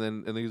 Right? And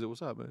then he said,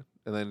 "What's up, man?"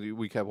 And then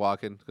we kept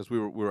walking because we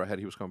were ahead.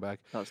 He was coming back.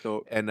 That's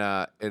dope. And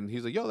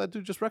he's like, "Yo, that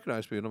dude just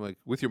recognized me." And I'm like,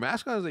 "With your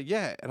mask on?" I was like,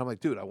 "Yeah." And I'm like,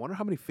 "Dude, I wonder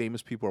how many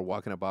famous people are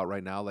walking about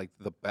right now, like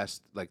the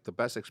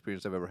best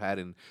experience I've ever had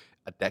in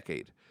a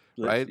decade."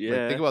 Right? Yeah.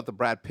 Like, think about the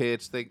Brad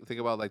Pitts. Think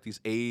about like these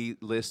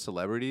A-list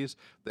celebrities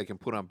that can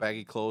put on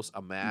baggy clothes,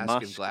 a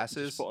mask and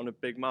glasses. Just put on a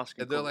big mask.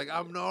 And they're like,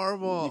 I'm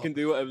normal. You can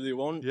do whatever they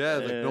want. Yeah,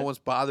 like no one's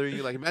bothering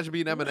you. Like imagine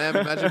being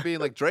Eminem. Imagine being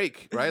like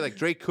Drake, right? Like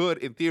Drake could,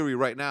 in theory,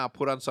 right now,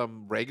 put on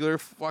some regular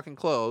fucking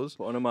clothes.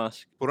 Put on a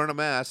mask.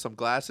 Some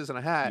glasses, and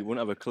a hat. You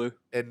wouldn't have a clue.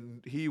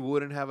 And he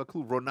wouldn't have a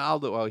clue.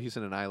 Ronaldo, well, he's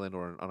in an island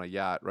or on a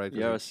yacht, right?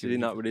 Yeah, I've seen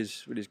that with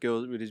his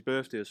girl, with his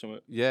birthday or something.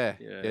 Yeah,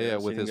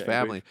 with his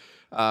family.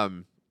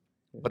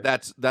 But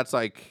that's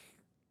like,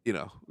 you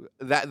know,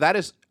 that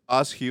is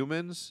us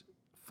humans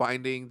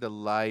finding the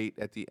light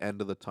at the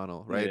end of the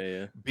tunnel, right?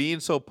 Yeah.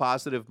 Being so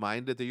positive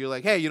minded that you're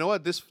like, hey, you know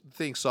what? This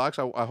thing sucks.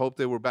 I hope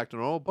they were back to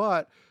normal,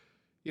 but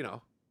you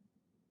know,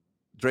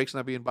 Drake's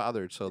not being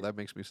bothered, so that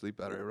makes me sleep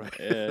better, right?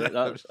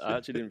 Yeah, I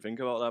actually didn't think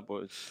about that,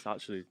 but it's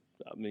actually,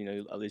 I mean,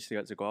 at least he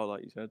got to go out,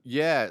 like you said.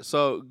 Yeah.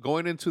 So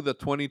going into the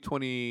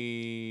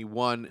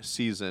 2021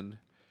 season,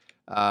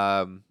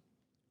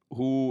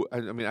 who I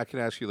mean, I can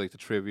ask you like the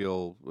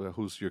trivial,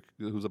 who's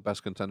the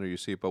best contender you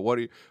see, but what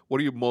are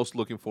you most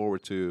looking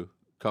forward to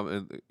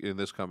come in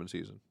this coming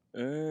season?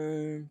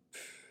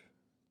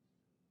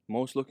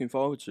 Most looking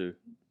forward to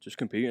just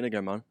competing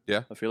again, man.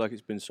 Yeah, I feel like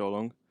it's been so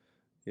long.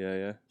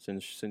 Yeah.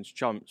 Since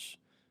champs,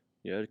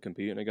 yeah,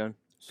 competing again.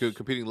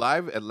 Competing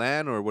live at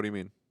LAN, or what do you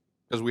mean?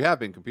 Because we have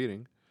been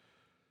competing.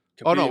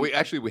 Oh no, we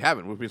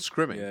haven't. We've been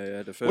scrimming.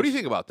 Yeah. What do you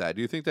think about that?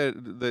 Do you think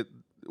that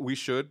we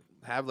should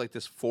have like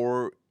this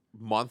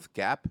 4-month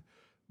gap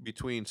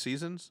between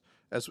seasons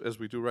as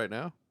we do right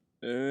now?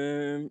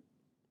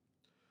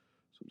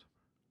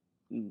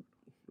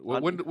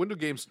 When do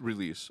games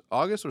release?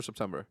 August or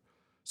September?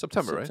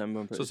 September, right?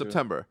 So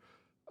September,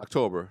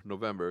 October,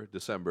 November,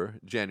 December,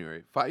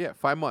 January.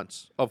 5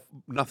 months of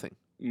nothing.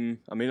 I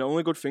mean, the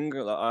only good thing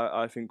that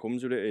I think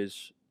comes with it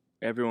is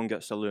everyone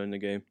gets to learn the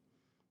game,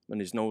 and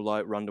there's no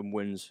like random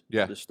wins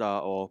at the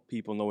start or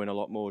people knowing a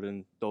lot more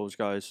than those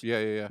guys.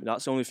 Yeah.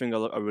 That's the only thing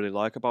I really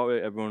like about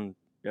it. Everyone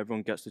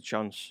gets the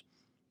chance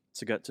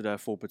to get to their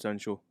full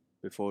potential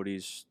before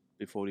these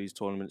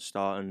tournaments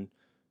start, and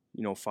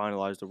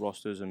finalize the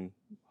rosters and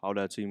how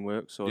their team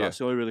works. So that's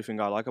the only really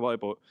thing I like about it.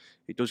 But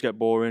it does get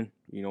boring.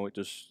 It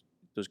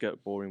does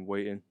get boring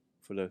waiting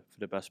for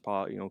the best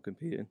part.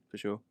 Competing for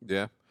sure.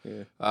 Yeah.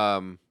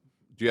 Do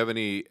you have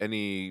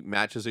any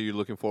matches that you're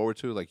looking forward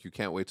to? Like you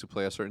can't wait to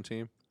play a certain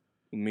team?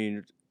 I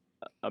mean,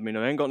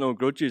 I ain't got no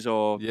grudges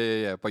or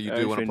yeah. But you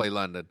do want to play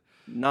London.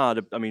 Nah,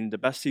 the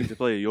best team to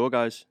play are your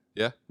guys.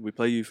 Yeah. We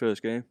play you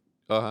first game.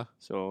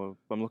 So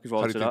I'm looking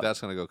forward to that. How do you think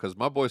that's gonna go? Because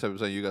my boys have been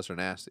saying you guys are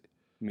nasty.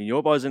 I mean,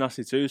 your boys are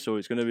nasty too, so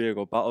it's going to be a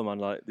good battle, man.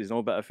 Like, there's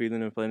no better feeling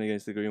than playing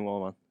against the Green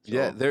Wall, man. So.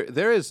 Yeah,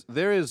 there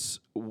is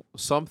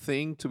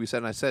something to be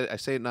said, and I say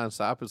it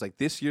nonstop. It's like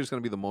this year's going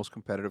to be the most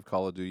competitive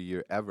Call of Duty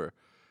year ever,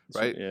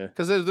 right? Yeah.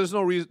 Because there's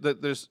no reason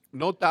there's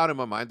no doubt in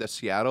my mind that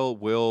Seattle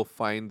will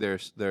find their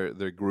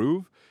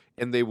groove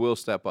and they will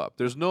step up.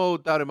 There's no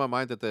doubt in my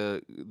mind that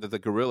the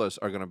Guerrillas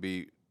are going to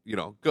be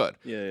good.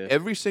 Yeah.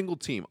 Every single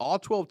team, all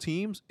 12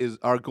 teams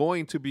are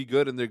going to be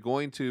good, and they're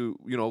going to,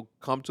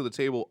 come to the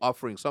table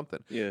offering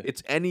something. Yeah.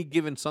 It's any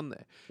given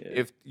Sunday. Yeah.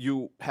 If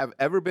you have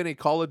ever been a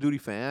Call of Duty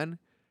fan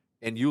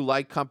and you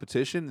like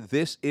competition,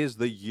 this is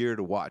the year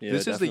to watch. Yeah,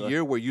 this definitely. is the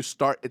year where you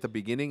start at the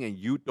beginning and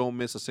you don't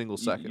miss a single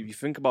second. You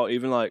think about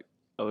even like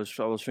I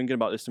was thinking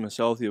about this to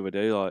myself the other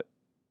day. Like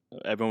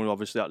everyone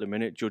obviously at the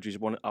minute judges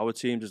our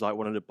teams as like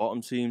one of the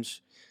bottom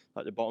teams,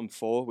 like the bottom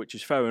 4, which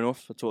is fair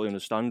enough. I totally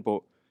understand,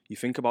 but you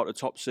think about the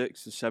top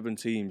 6, the 7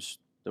 teams,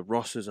 the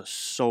rosters are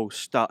so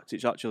stacked.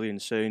 It's actually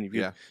insane. If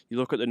you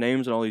look at the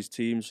names on all these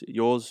teams,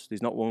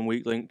 there's not one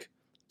weak link.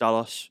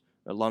 Dallas,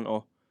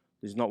 Atlanta,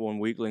 there's not one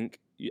weak link.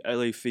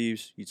 LA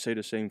Thieves, you'd say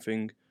the same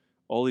thing.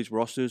 All these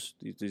rosters,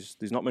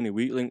 there's not many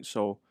weak links.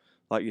 So,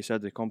 like you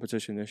said, the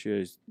competition this year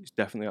is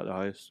definitely at the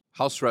highest.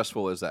 How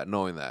stressful is that,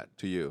 knowing that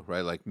to you,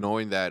 right? Like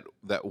knowing that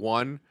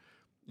one,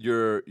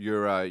 you're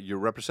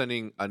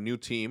representing a new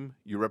team.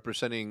 You're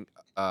representing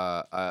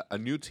a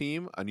new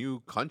team, a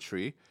new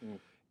country,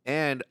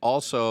 and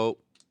also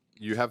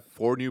you have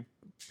 4 new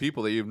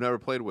people that you've never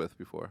played with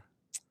before.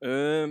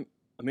 I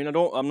mean,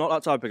 I'm not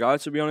that type of guy,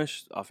 to be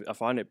honest. I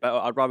find it better.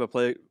 I'd rather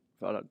play.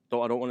 I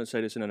don't want to say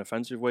this in an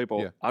offensive way,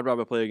 but I'd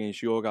rather play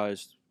against your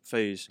guys'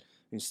 FaZe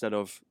instead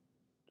of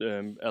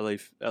LA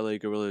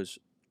Guerrillas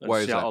and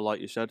Why Seattle, is that? like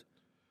you said.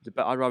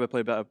 I'd rather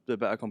play the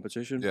better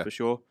competition for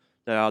sure.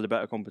 They are the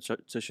better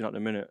competition at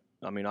the minute.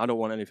 I mean, I don't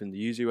want anything the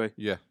easy way.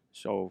 Yeah.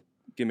 So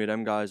give me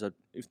them guys.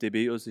 If they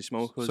beat us, they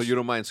smoke us. So you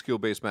don't mind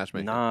skill-based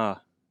matchmaking? Nah,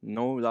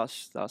 no,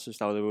 that's just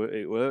how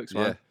it works,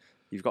 man.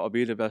 You've got to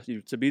be the best.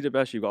 To be the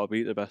best, you've got to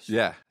beat the best.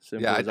 Yeah.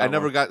 Simple as that, I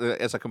never got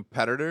as a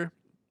competitor.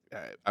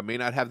 I may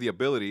not have the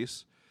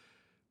abilities,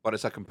 but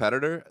as a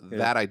competitor,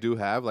 that I do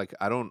have. Like,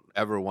 I don't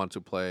ever want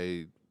to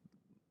play,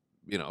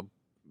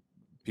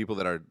 people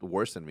that are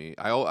worse than me.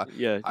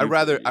 I'd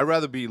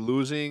rather be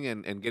losing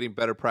and getting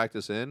better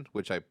practice in,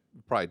 which I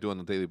probably do on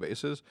a daily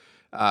basis,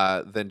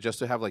 than just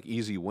to have like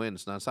easy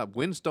wins nonstop.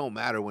 Wins don't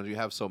matter when you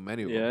have so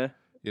many of them.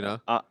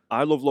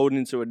 I love loading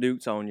into a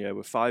Nuketown,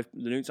 with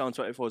the Nuketown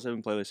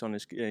 24/7 playlist on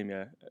this game,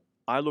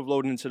 I love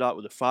loading into that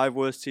with the 5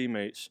 worst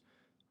teammates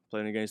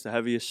playing against the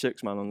heaviest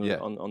 6 man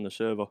on the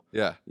server.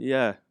 Yeah.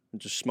 And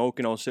just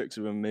smoking all 6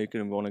 of them, making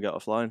them want to get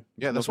offline.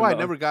 Yeah, that's why I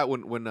never got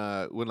when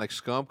like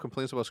Scum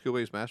complains about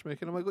skill-based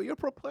matchmaking. I'm like, well, you're a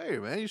pro player,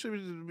 man. You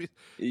should be.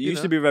 It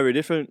used to be very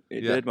different.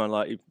 It did, man.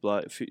 Like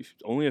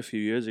only a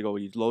few years ago,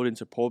 you'd load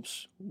into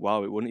pubs.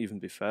 Wow, it wouldn't even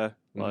be fair.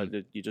 Like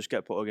you just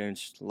get put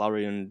against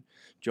Larry and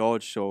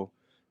George, so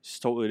it's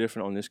totally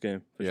different on this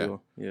game for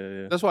sure.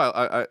 Yeah. That's why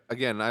I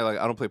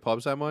don't play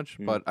pubs that much,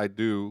 but I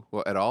do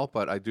at all.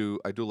 But I do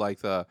like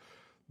the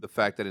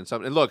fact that in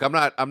some, and look, I'm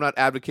not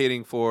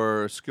advocating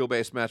for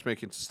skill-based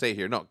matchmaking to stay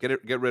here. No,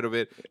 get rid of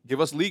it. Give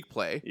us league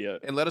play,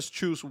 and let us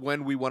choose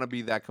when we want to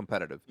be that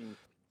competitive.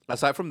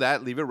 Aside from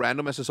that, leave it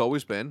random as it's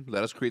always been.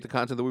 Let us create the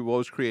content that we've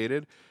always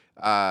created,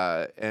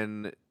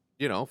 and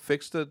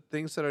fix the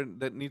things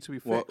that need to be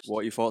fixed. What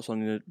are your thoughts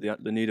on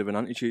the need of an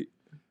anti-cheat?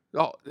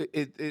 Oh,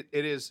 it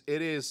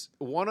is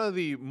one of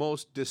the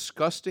most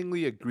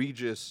disgustingly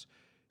egregious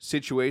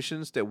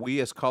situations that we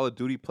as Call of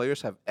Duty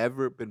players have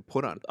ever been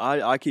put on.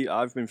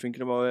 I've been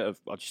thinking about it.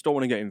 I just don't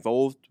want to get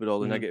involved with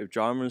all the negative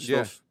drama and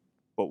stuff.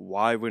 But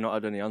why have we not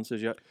had any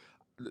answers yet?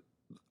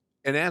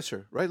 An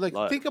answer, right? Like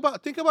think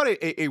about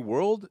a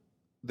world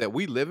that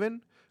we live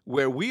in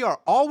where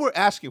all we're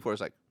asking for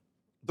is like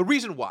the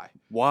reason why.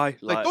 Why?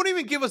 Like don't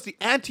even give us the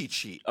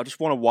anti-cheat. I just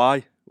want a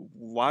why.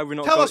 Why are we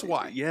not? Tell us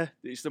why. Yeah,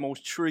 it's the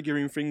most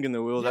triggering thing in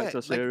the world.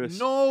 That's serious.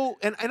 No,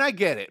 and I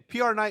get it.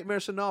 PR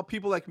nightmares and all.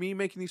 People like me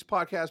making these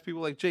podcasts.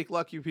 People like Jake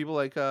Lucky. People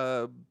like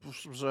Tactical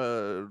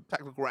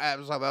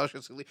Grabs.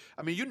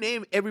 I mean, you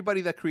name everybody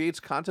that creates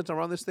content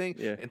around this thing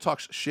and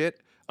talks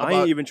shit. I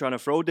ain't even trying to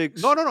throw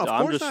digs. No. Of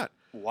course not.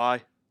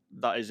 Why?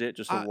 That is it.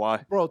 Just a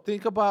why, bro.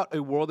 Think about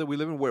a world that we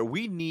live in where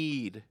we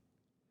need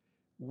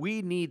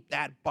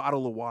that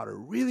bottle of water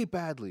really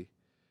badly.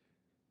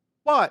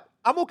 But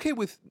I'm okay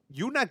with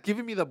you not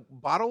giving me the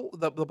bottle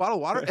of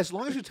water as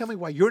long as you tell me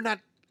why you're not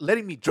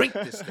letting me drink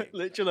this thing.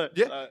 Literally.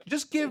 Yeah,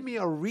 just give me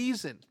a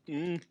reason.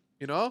 You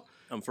know?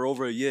 And for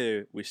over a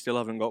year, we still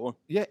haven't got one.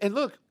 Yeah, and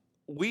look,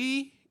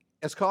 we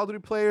as Call of Duty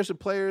players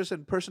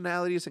and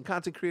personalities and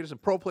content creators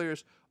and pro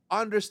players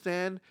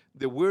understand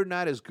that we're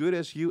not as good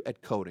as you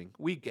at coding.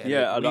 We get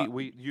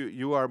it.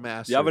 You are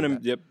master.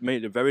 Mate,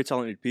 they're very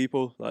talented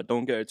people. Like,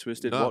 don't get it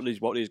twisted. No.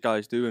 What these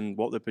guys do and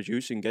what they're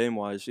producing game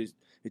wise,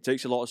 it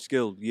takes a lot of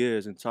skill,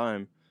 years and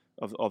time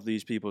of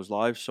these people's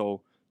lives.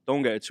 So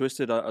don't get it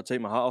twisted. I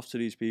take my hat off to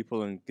these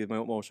people and give my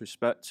utmost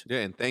respect. Yeah,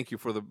 and thank you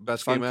for the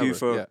best game ever.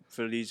 Thank you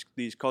for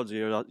these CODs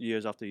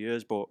years after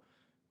years, but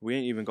we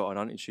ain't even got an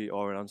anti-cheat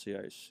or an answer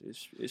yet.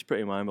 It's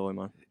pretty mind-blowing,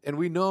 man. And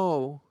we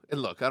know,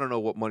 and look, I don't know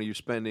what money you're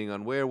spending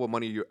on where, what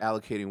money you're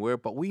allocating where,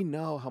 but we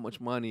know how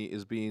much money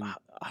is being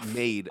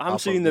made. I'm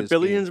seeing the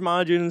billions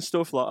margin and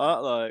stuff like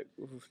that.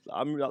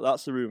 Like,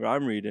 that's the rumor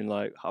I'm reading.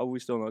 Like, how have we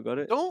still not got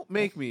it? Don't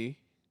make me,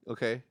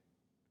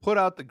 put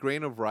out the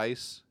grain of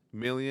rice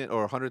million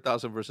or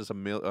 100,000 versus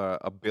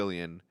a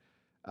billion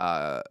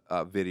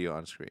video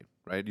on screen,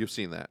 right? You've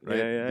seen that, right?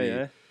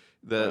 Yeah.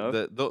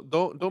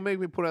 Don't make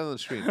me put it on the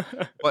screen.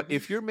 But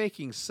if you're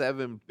making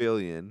 $7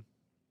 billion,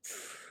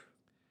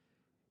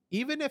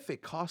 even if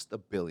it cost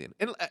 $1 billion,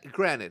 and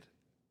granted,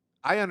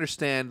 I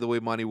understand the way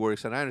money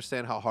works, and I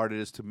understand how hard it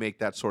is to make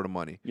that sort of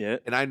money. Yeah.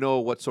 And I know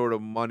what sort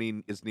of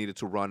money is needed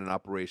to run an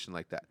operation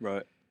like that.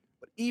 Right.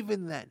 But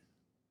even then,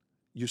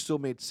 you still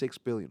made $6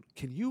 billion.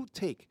 Can you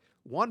take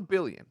 $1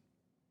 billion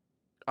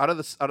out of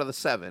the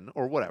 7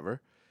 or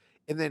whatever,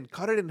 and then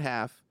cut it in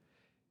half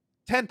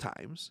 10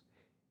 times?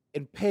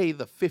 And pay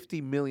the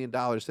 $50 million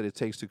that it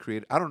takes to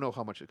create. I don't know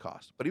how much it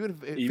costs, but even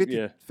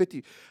if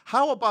 50.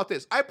 How about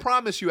this? I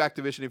promise you,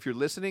 Activision, if you're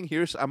listening,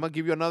 I'm gonna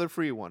give you another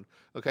free one.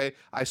 Okay,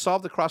 I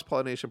solved the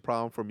cross-pollination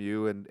problem from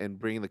you and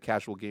bringing the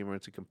casual gamer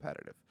into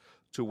competitive,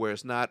 to where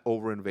it's not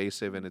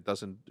over-invasive and it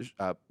doesn't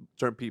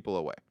turn people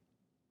away.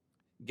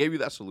 Gave you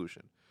that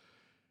solution.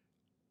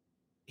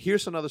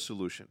 Here's another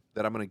solution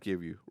that I'm gonna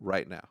give you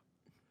right now.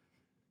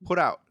 Put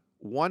out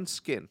one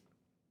skin.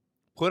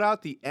 Put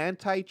out the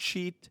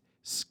anti-cheat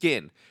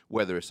skin,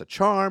 whether it's a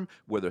charm,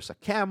 whether it's a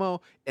camo,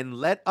 and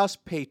let us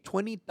pay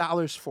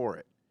 $20 for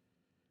it.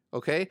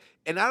 Okay?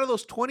 And out of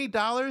those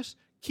 $20,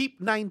 keep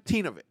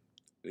 19 of it.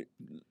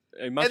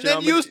 And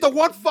then use the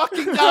one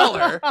fucking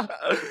dollar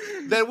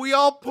that we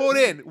all put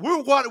in.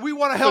 We want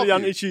to help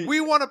you. We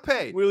want to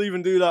pay. We'll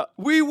even do that.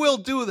 We will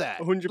do that.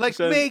 100%. Like,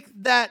 make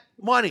that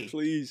money.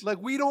 Please.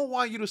 Like, we don't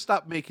want you to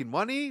stop making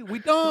money. We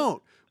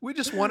don't. We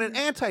just want an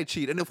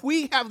anti-cheat. And if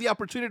we have the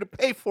opportunity to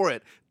pay for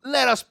it,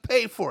 let us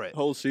pay for it.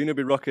 Whole scene will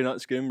be rocking that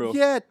skin, bro.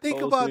 Yeah,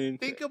 think about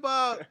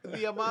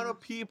the amount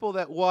of people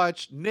that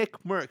watch Nick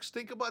Merckx.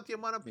 Think about the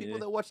amount of people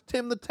that watch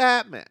Tim the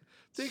Tap Man.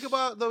 Think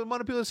about the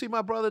amount of people that see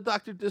my brother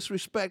Dr.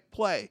 Disrespect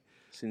play.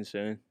 It's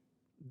insane.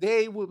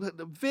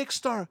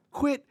 Vicstar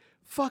quit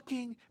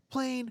fucking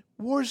playing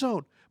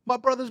Warzone. My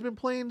brother's been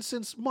playing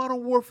since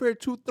Modern Warfare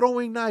 2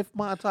 throwing knife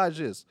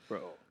montages.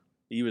 Bro.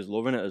 He was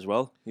loving it as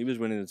well. He was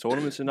winning the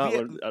tournaments and that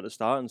at the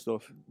start and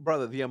stuff.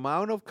 Brother, the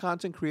amount of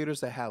content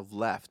creators that have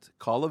left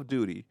Call of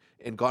Duty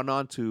and gone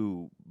on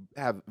to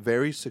have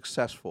very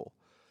successful,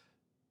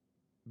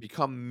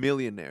 become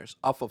millionaires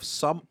off of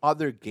some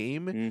other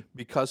game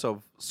because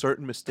of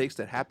certain mistakes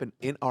that happen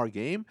in our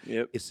game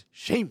is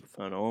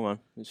shameful. I know, man.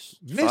 It's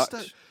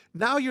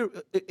now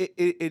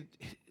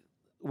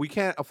we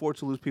can't afford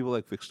to lose people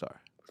like Vicstar.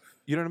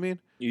 You know what I mean?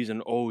 He's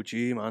an OG,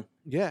 man.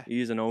 Yeah.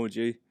 He's an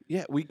OG.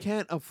 Yeah, we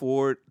can't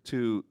afford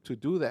to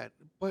do that,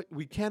 but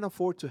we can't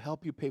afford to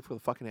help you pay for the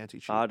fucking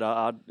anti-cheat.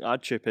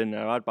 I'd chip in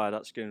there. I'd buy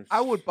that skin.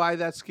 I would buy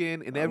that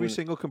skin in every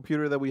single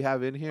computer that we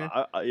have in here.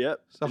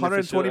 Yep. It's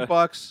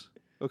 $120.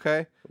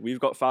 Okay. We've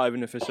got 5 in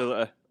the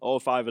facility.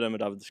 All 5 of them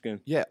would have the skin.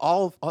 Yeah,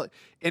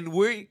 and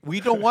we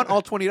don't want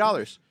all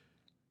 $20.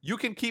 You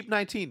can keep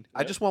 19. Yep.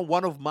 I just want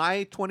one of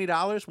my $20,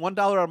 $1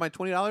 out of my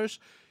 $20,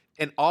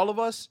 and all of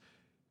us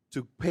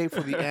to pay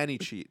for the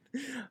anti-cheat.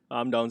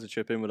 I'm down to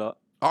chip in with that.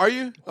 Are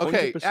you?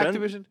 Okay, 100%.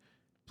 Activision,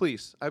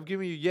 please. I've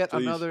given you yet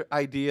another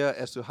idea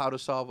as to how to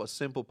solve a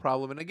simple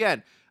problem. And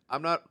again,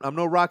 I'm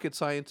no rocket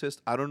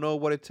scientist. I don't know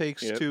what it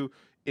takes to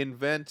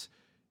invent.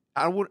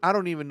 I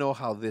don't even know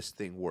how this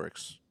thing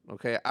works.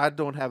 Okay, I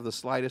don't have the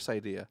slightest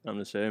idea. I'm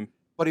the same.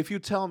 But if you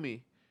tell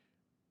me,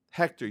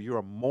 Hector, you're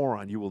a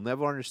moron. You will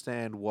never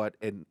understand what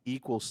an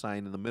equal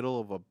sign in the middle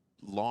of a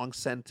long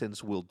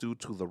sentence will do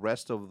to the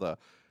rest of the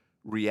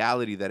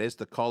reality that is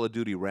the Call of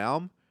Duty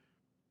realm.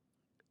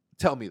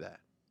 Tell me that.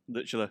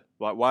 Literally.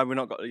 Why we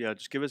not got... Yeah,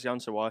 just give us the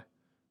answer why.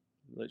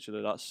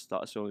 Literally, that's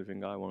the only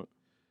thing I want.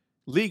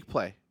 League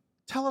play.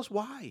 Tell us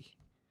why.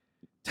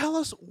 Tell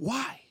us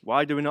why.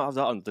 Why do we not have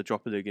that on the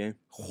drop of the game?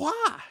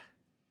 Why?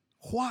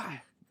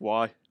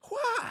 Why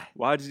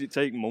does it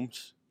take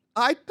months?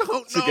 I don't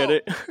know. To get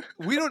it.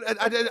 We don't...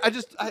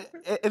 I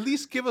at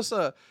least give us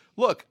a...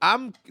 Look,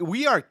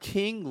 we are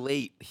king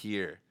late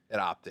here at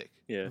Optic.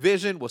 Yeah.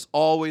 Vision was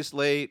always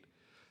late.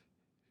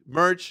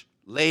 Merch,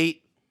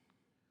 late.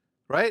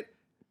 Right?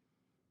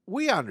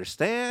 We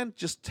understand.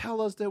 Just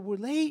tell us that we're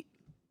late.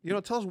 You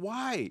know, tell us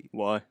why.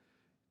 Why?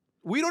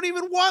 We don't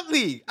even want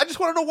league. I just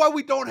want to know why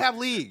we don't have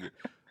league.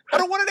 I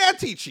don't want an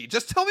anti-cheat.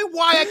 Just tell me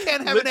why I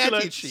can't have an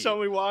anti-cheat. Tell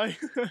me why.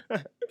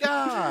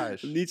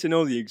 Gosh. I need to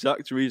know the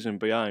exact reason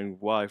behind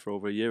why for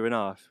over a year and a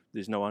half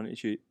there's no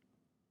anti-cheat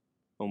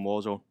on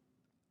Warzone.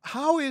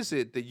 How is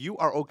it that you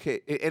are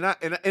okay? And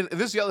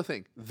this is the other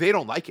thing. They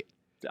don't like it.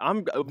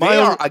 They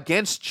are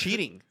against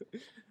cheating.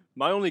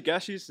 My only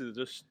guess is they're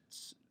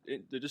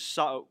just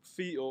sat up,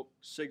 feet up,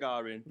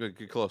 cigar in.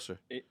 Get closer.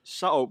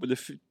 Sat up with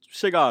the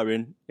cigar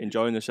in,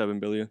 enjoying the 7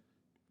 billion.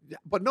 Yeah,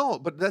 but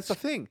that's the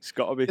thing. It's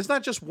got to be. It's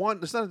not just one.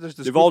 It's not just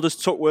this. They've all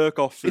just took work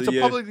off for the year. It's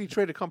a publicly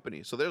traded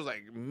company, so there's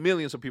like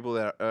millions of people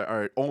that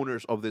are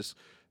owners of this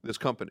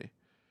company.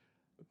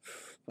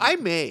 I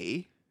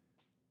may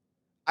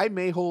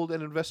hold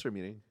an investor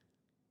meeting.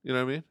 You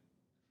know what I mean?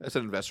 As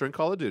an investor in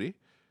Call of Duty,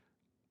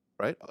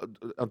 right?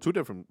 On two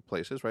different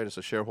places, right? As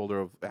a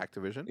shareholder of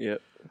Activision. Yeah.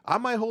 I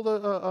might hold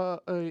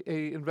a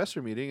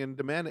investor meeting and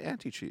demand an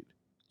anti-cheat.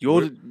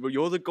 You're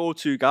the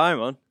go-to guy,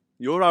 man.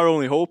 You're our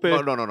only hope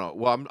here. No.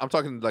 Well, I'm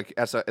talking like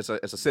as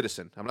a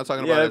citizen. I'm not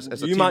talking about as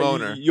a team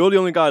owner. You're the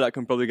only guy that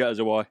can probably get us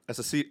a why. As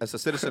a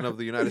citizen of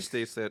the United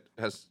States that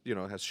has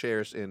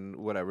shares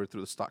in whatever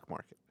through the stock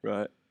market.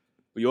 Right.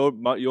 But you're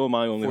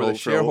my only for hope the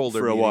shareholder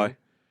for a why.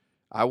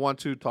 I want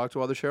to talk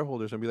to other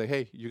shareholders and be like,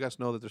 hey, you guys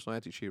know that there's no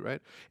anti-cheat,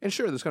 right? And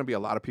sure, there's going to be a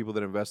lot of people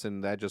that invest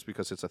in that just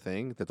because it's a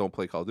thing that don't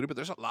play Call of Duty, but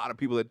there's a lot of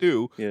people that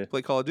do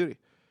play Call of Duty.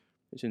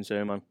 It's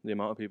insane, man. The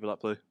amount of people that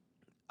play.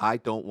 I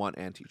don't want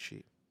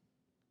anti-cheat.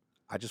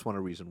 I just want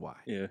a reason why.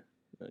 Yeah.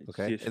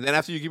 Okay. And then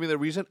after you give me the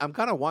reason, I'm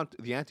gonna want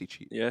the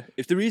anti-cheat. Yeah.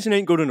 If the reason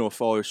ain't good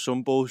enough or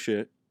some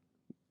bullshit,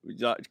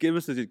 give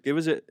us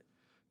it.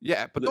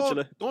 Yeah, but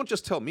don't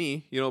just tell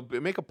me. You know,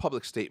 make a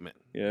public statement.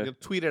 Yeah. You know,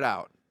 tweet it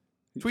out.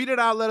 Tweet it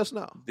out. Let us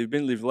know.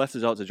 They've left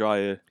us out to dry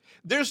here.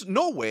 There's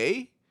no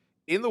way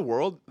in the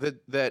world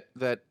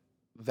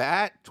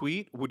that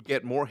tweet would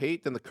get more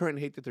hate than the current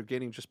hate that they're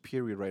getting. Just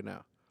period right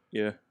now.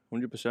 Yeah,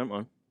 100%,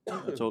 man.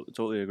 I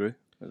totally agree.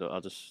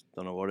 I just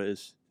don't know what it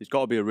is. There's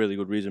got to be a really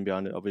good reason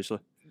behind it, obviously.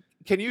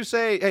 Can you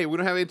say, hey, we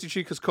don't have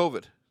anti-cheat because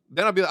COVID?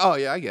 Then I'll be like, oh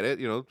yeah, I get it.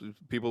 You know,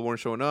 people weren't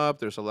showing up.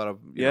 There's a lot of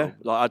you know.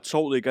 Like I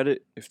totally get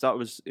it. If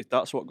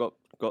that's what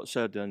got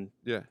said, then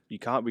we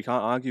can't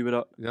argue with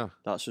that. Yeah,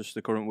 that's just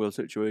the current world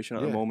situation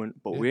at the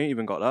moment. But we ain't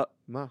even got that.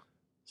 No.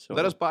 So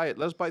let us buy it.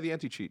 Let us buy the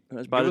anti-cheat.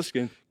 Let's buy the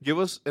skin. Give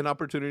us an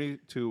opportunity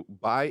to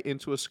buy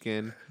into a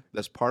skin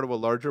that's part of a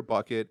larger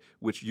bucket,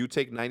 which you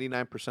take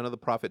 99% of the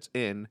profits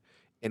in.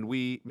 And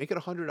we make it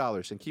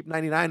 $100 and keep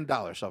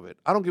 $99 of it.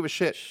 I don't give a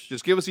shit.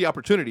 Just give us the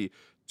opportunity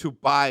to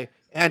buy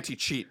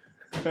anti-cheat.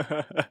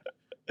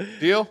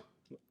 Deal?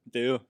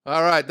 Deal.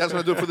 All right. That's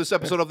going to do it for this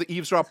episode of the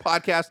Eavesdrop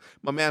Podcast.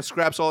 My man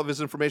Skrapz, all of his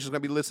information is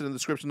going to be listed in the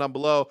description down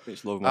below.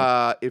 Thanks, love,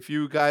 man. If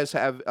you guys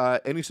have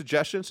any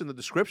suggestions in the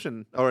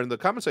description or in the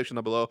comment section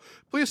down below,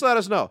 please let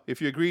us know.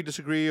 If you agree,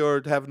 disagree,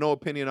 or have no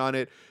opinion on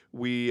it,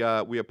 we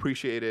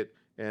appreciate it.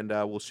 And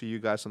we'll see you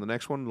guys on the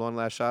next one. One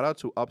last shout out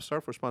to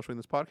Upstart for sponsoring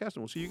this podcast. And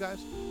we'll see you guys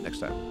next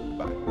time.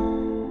 Bye.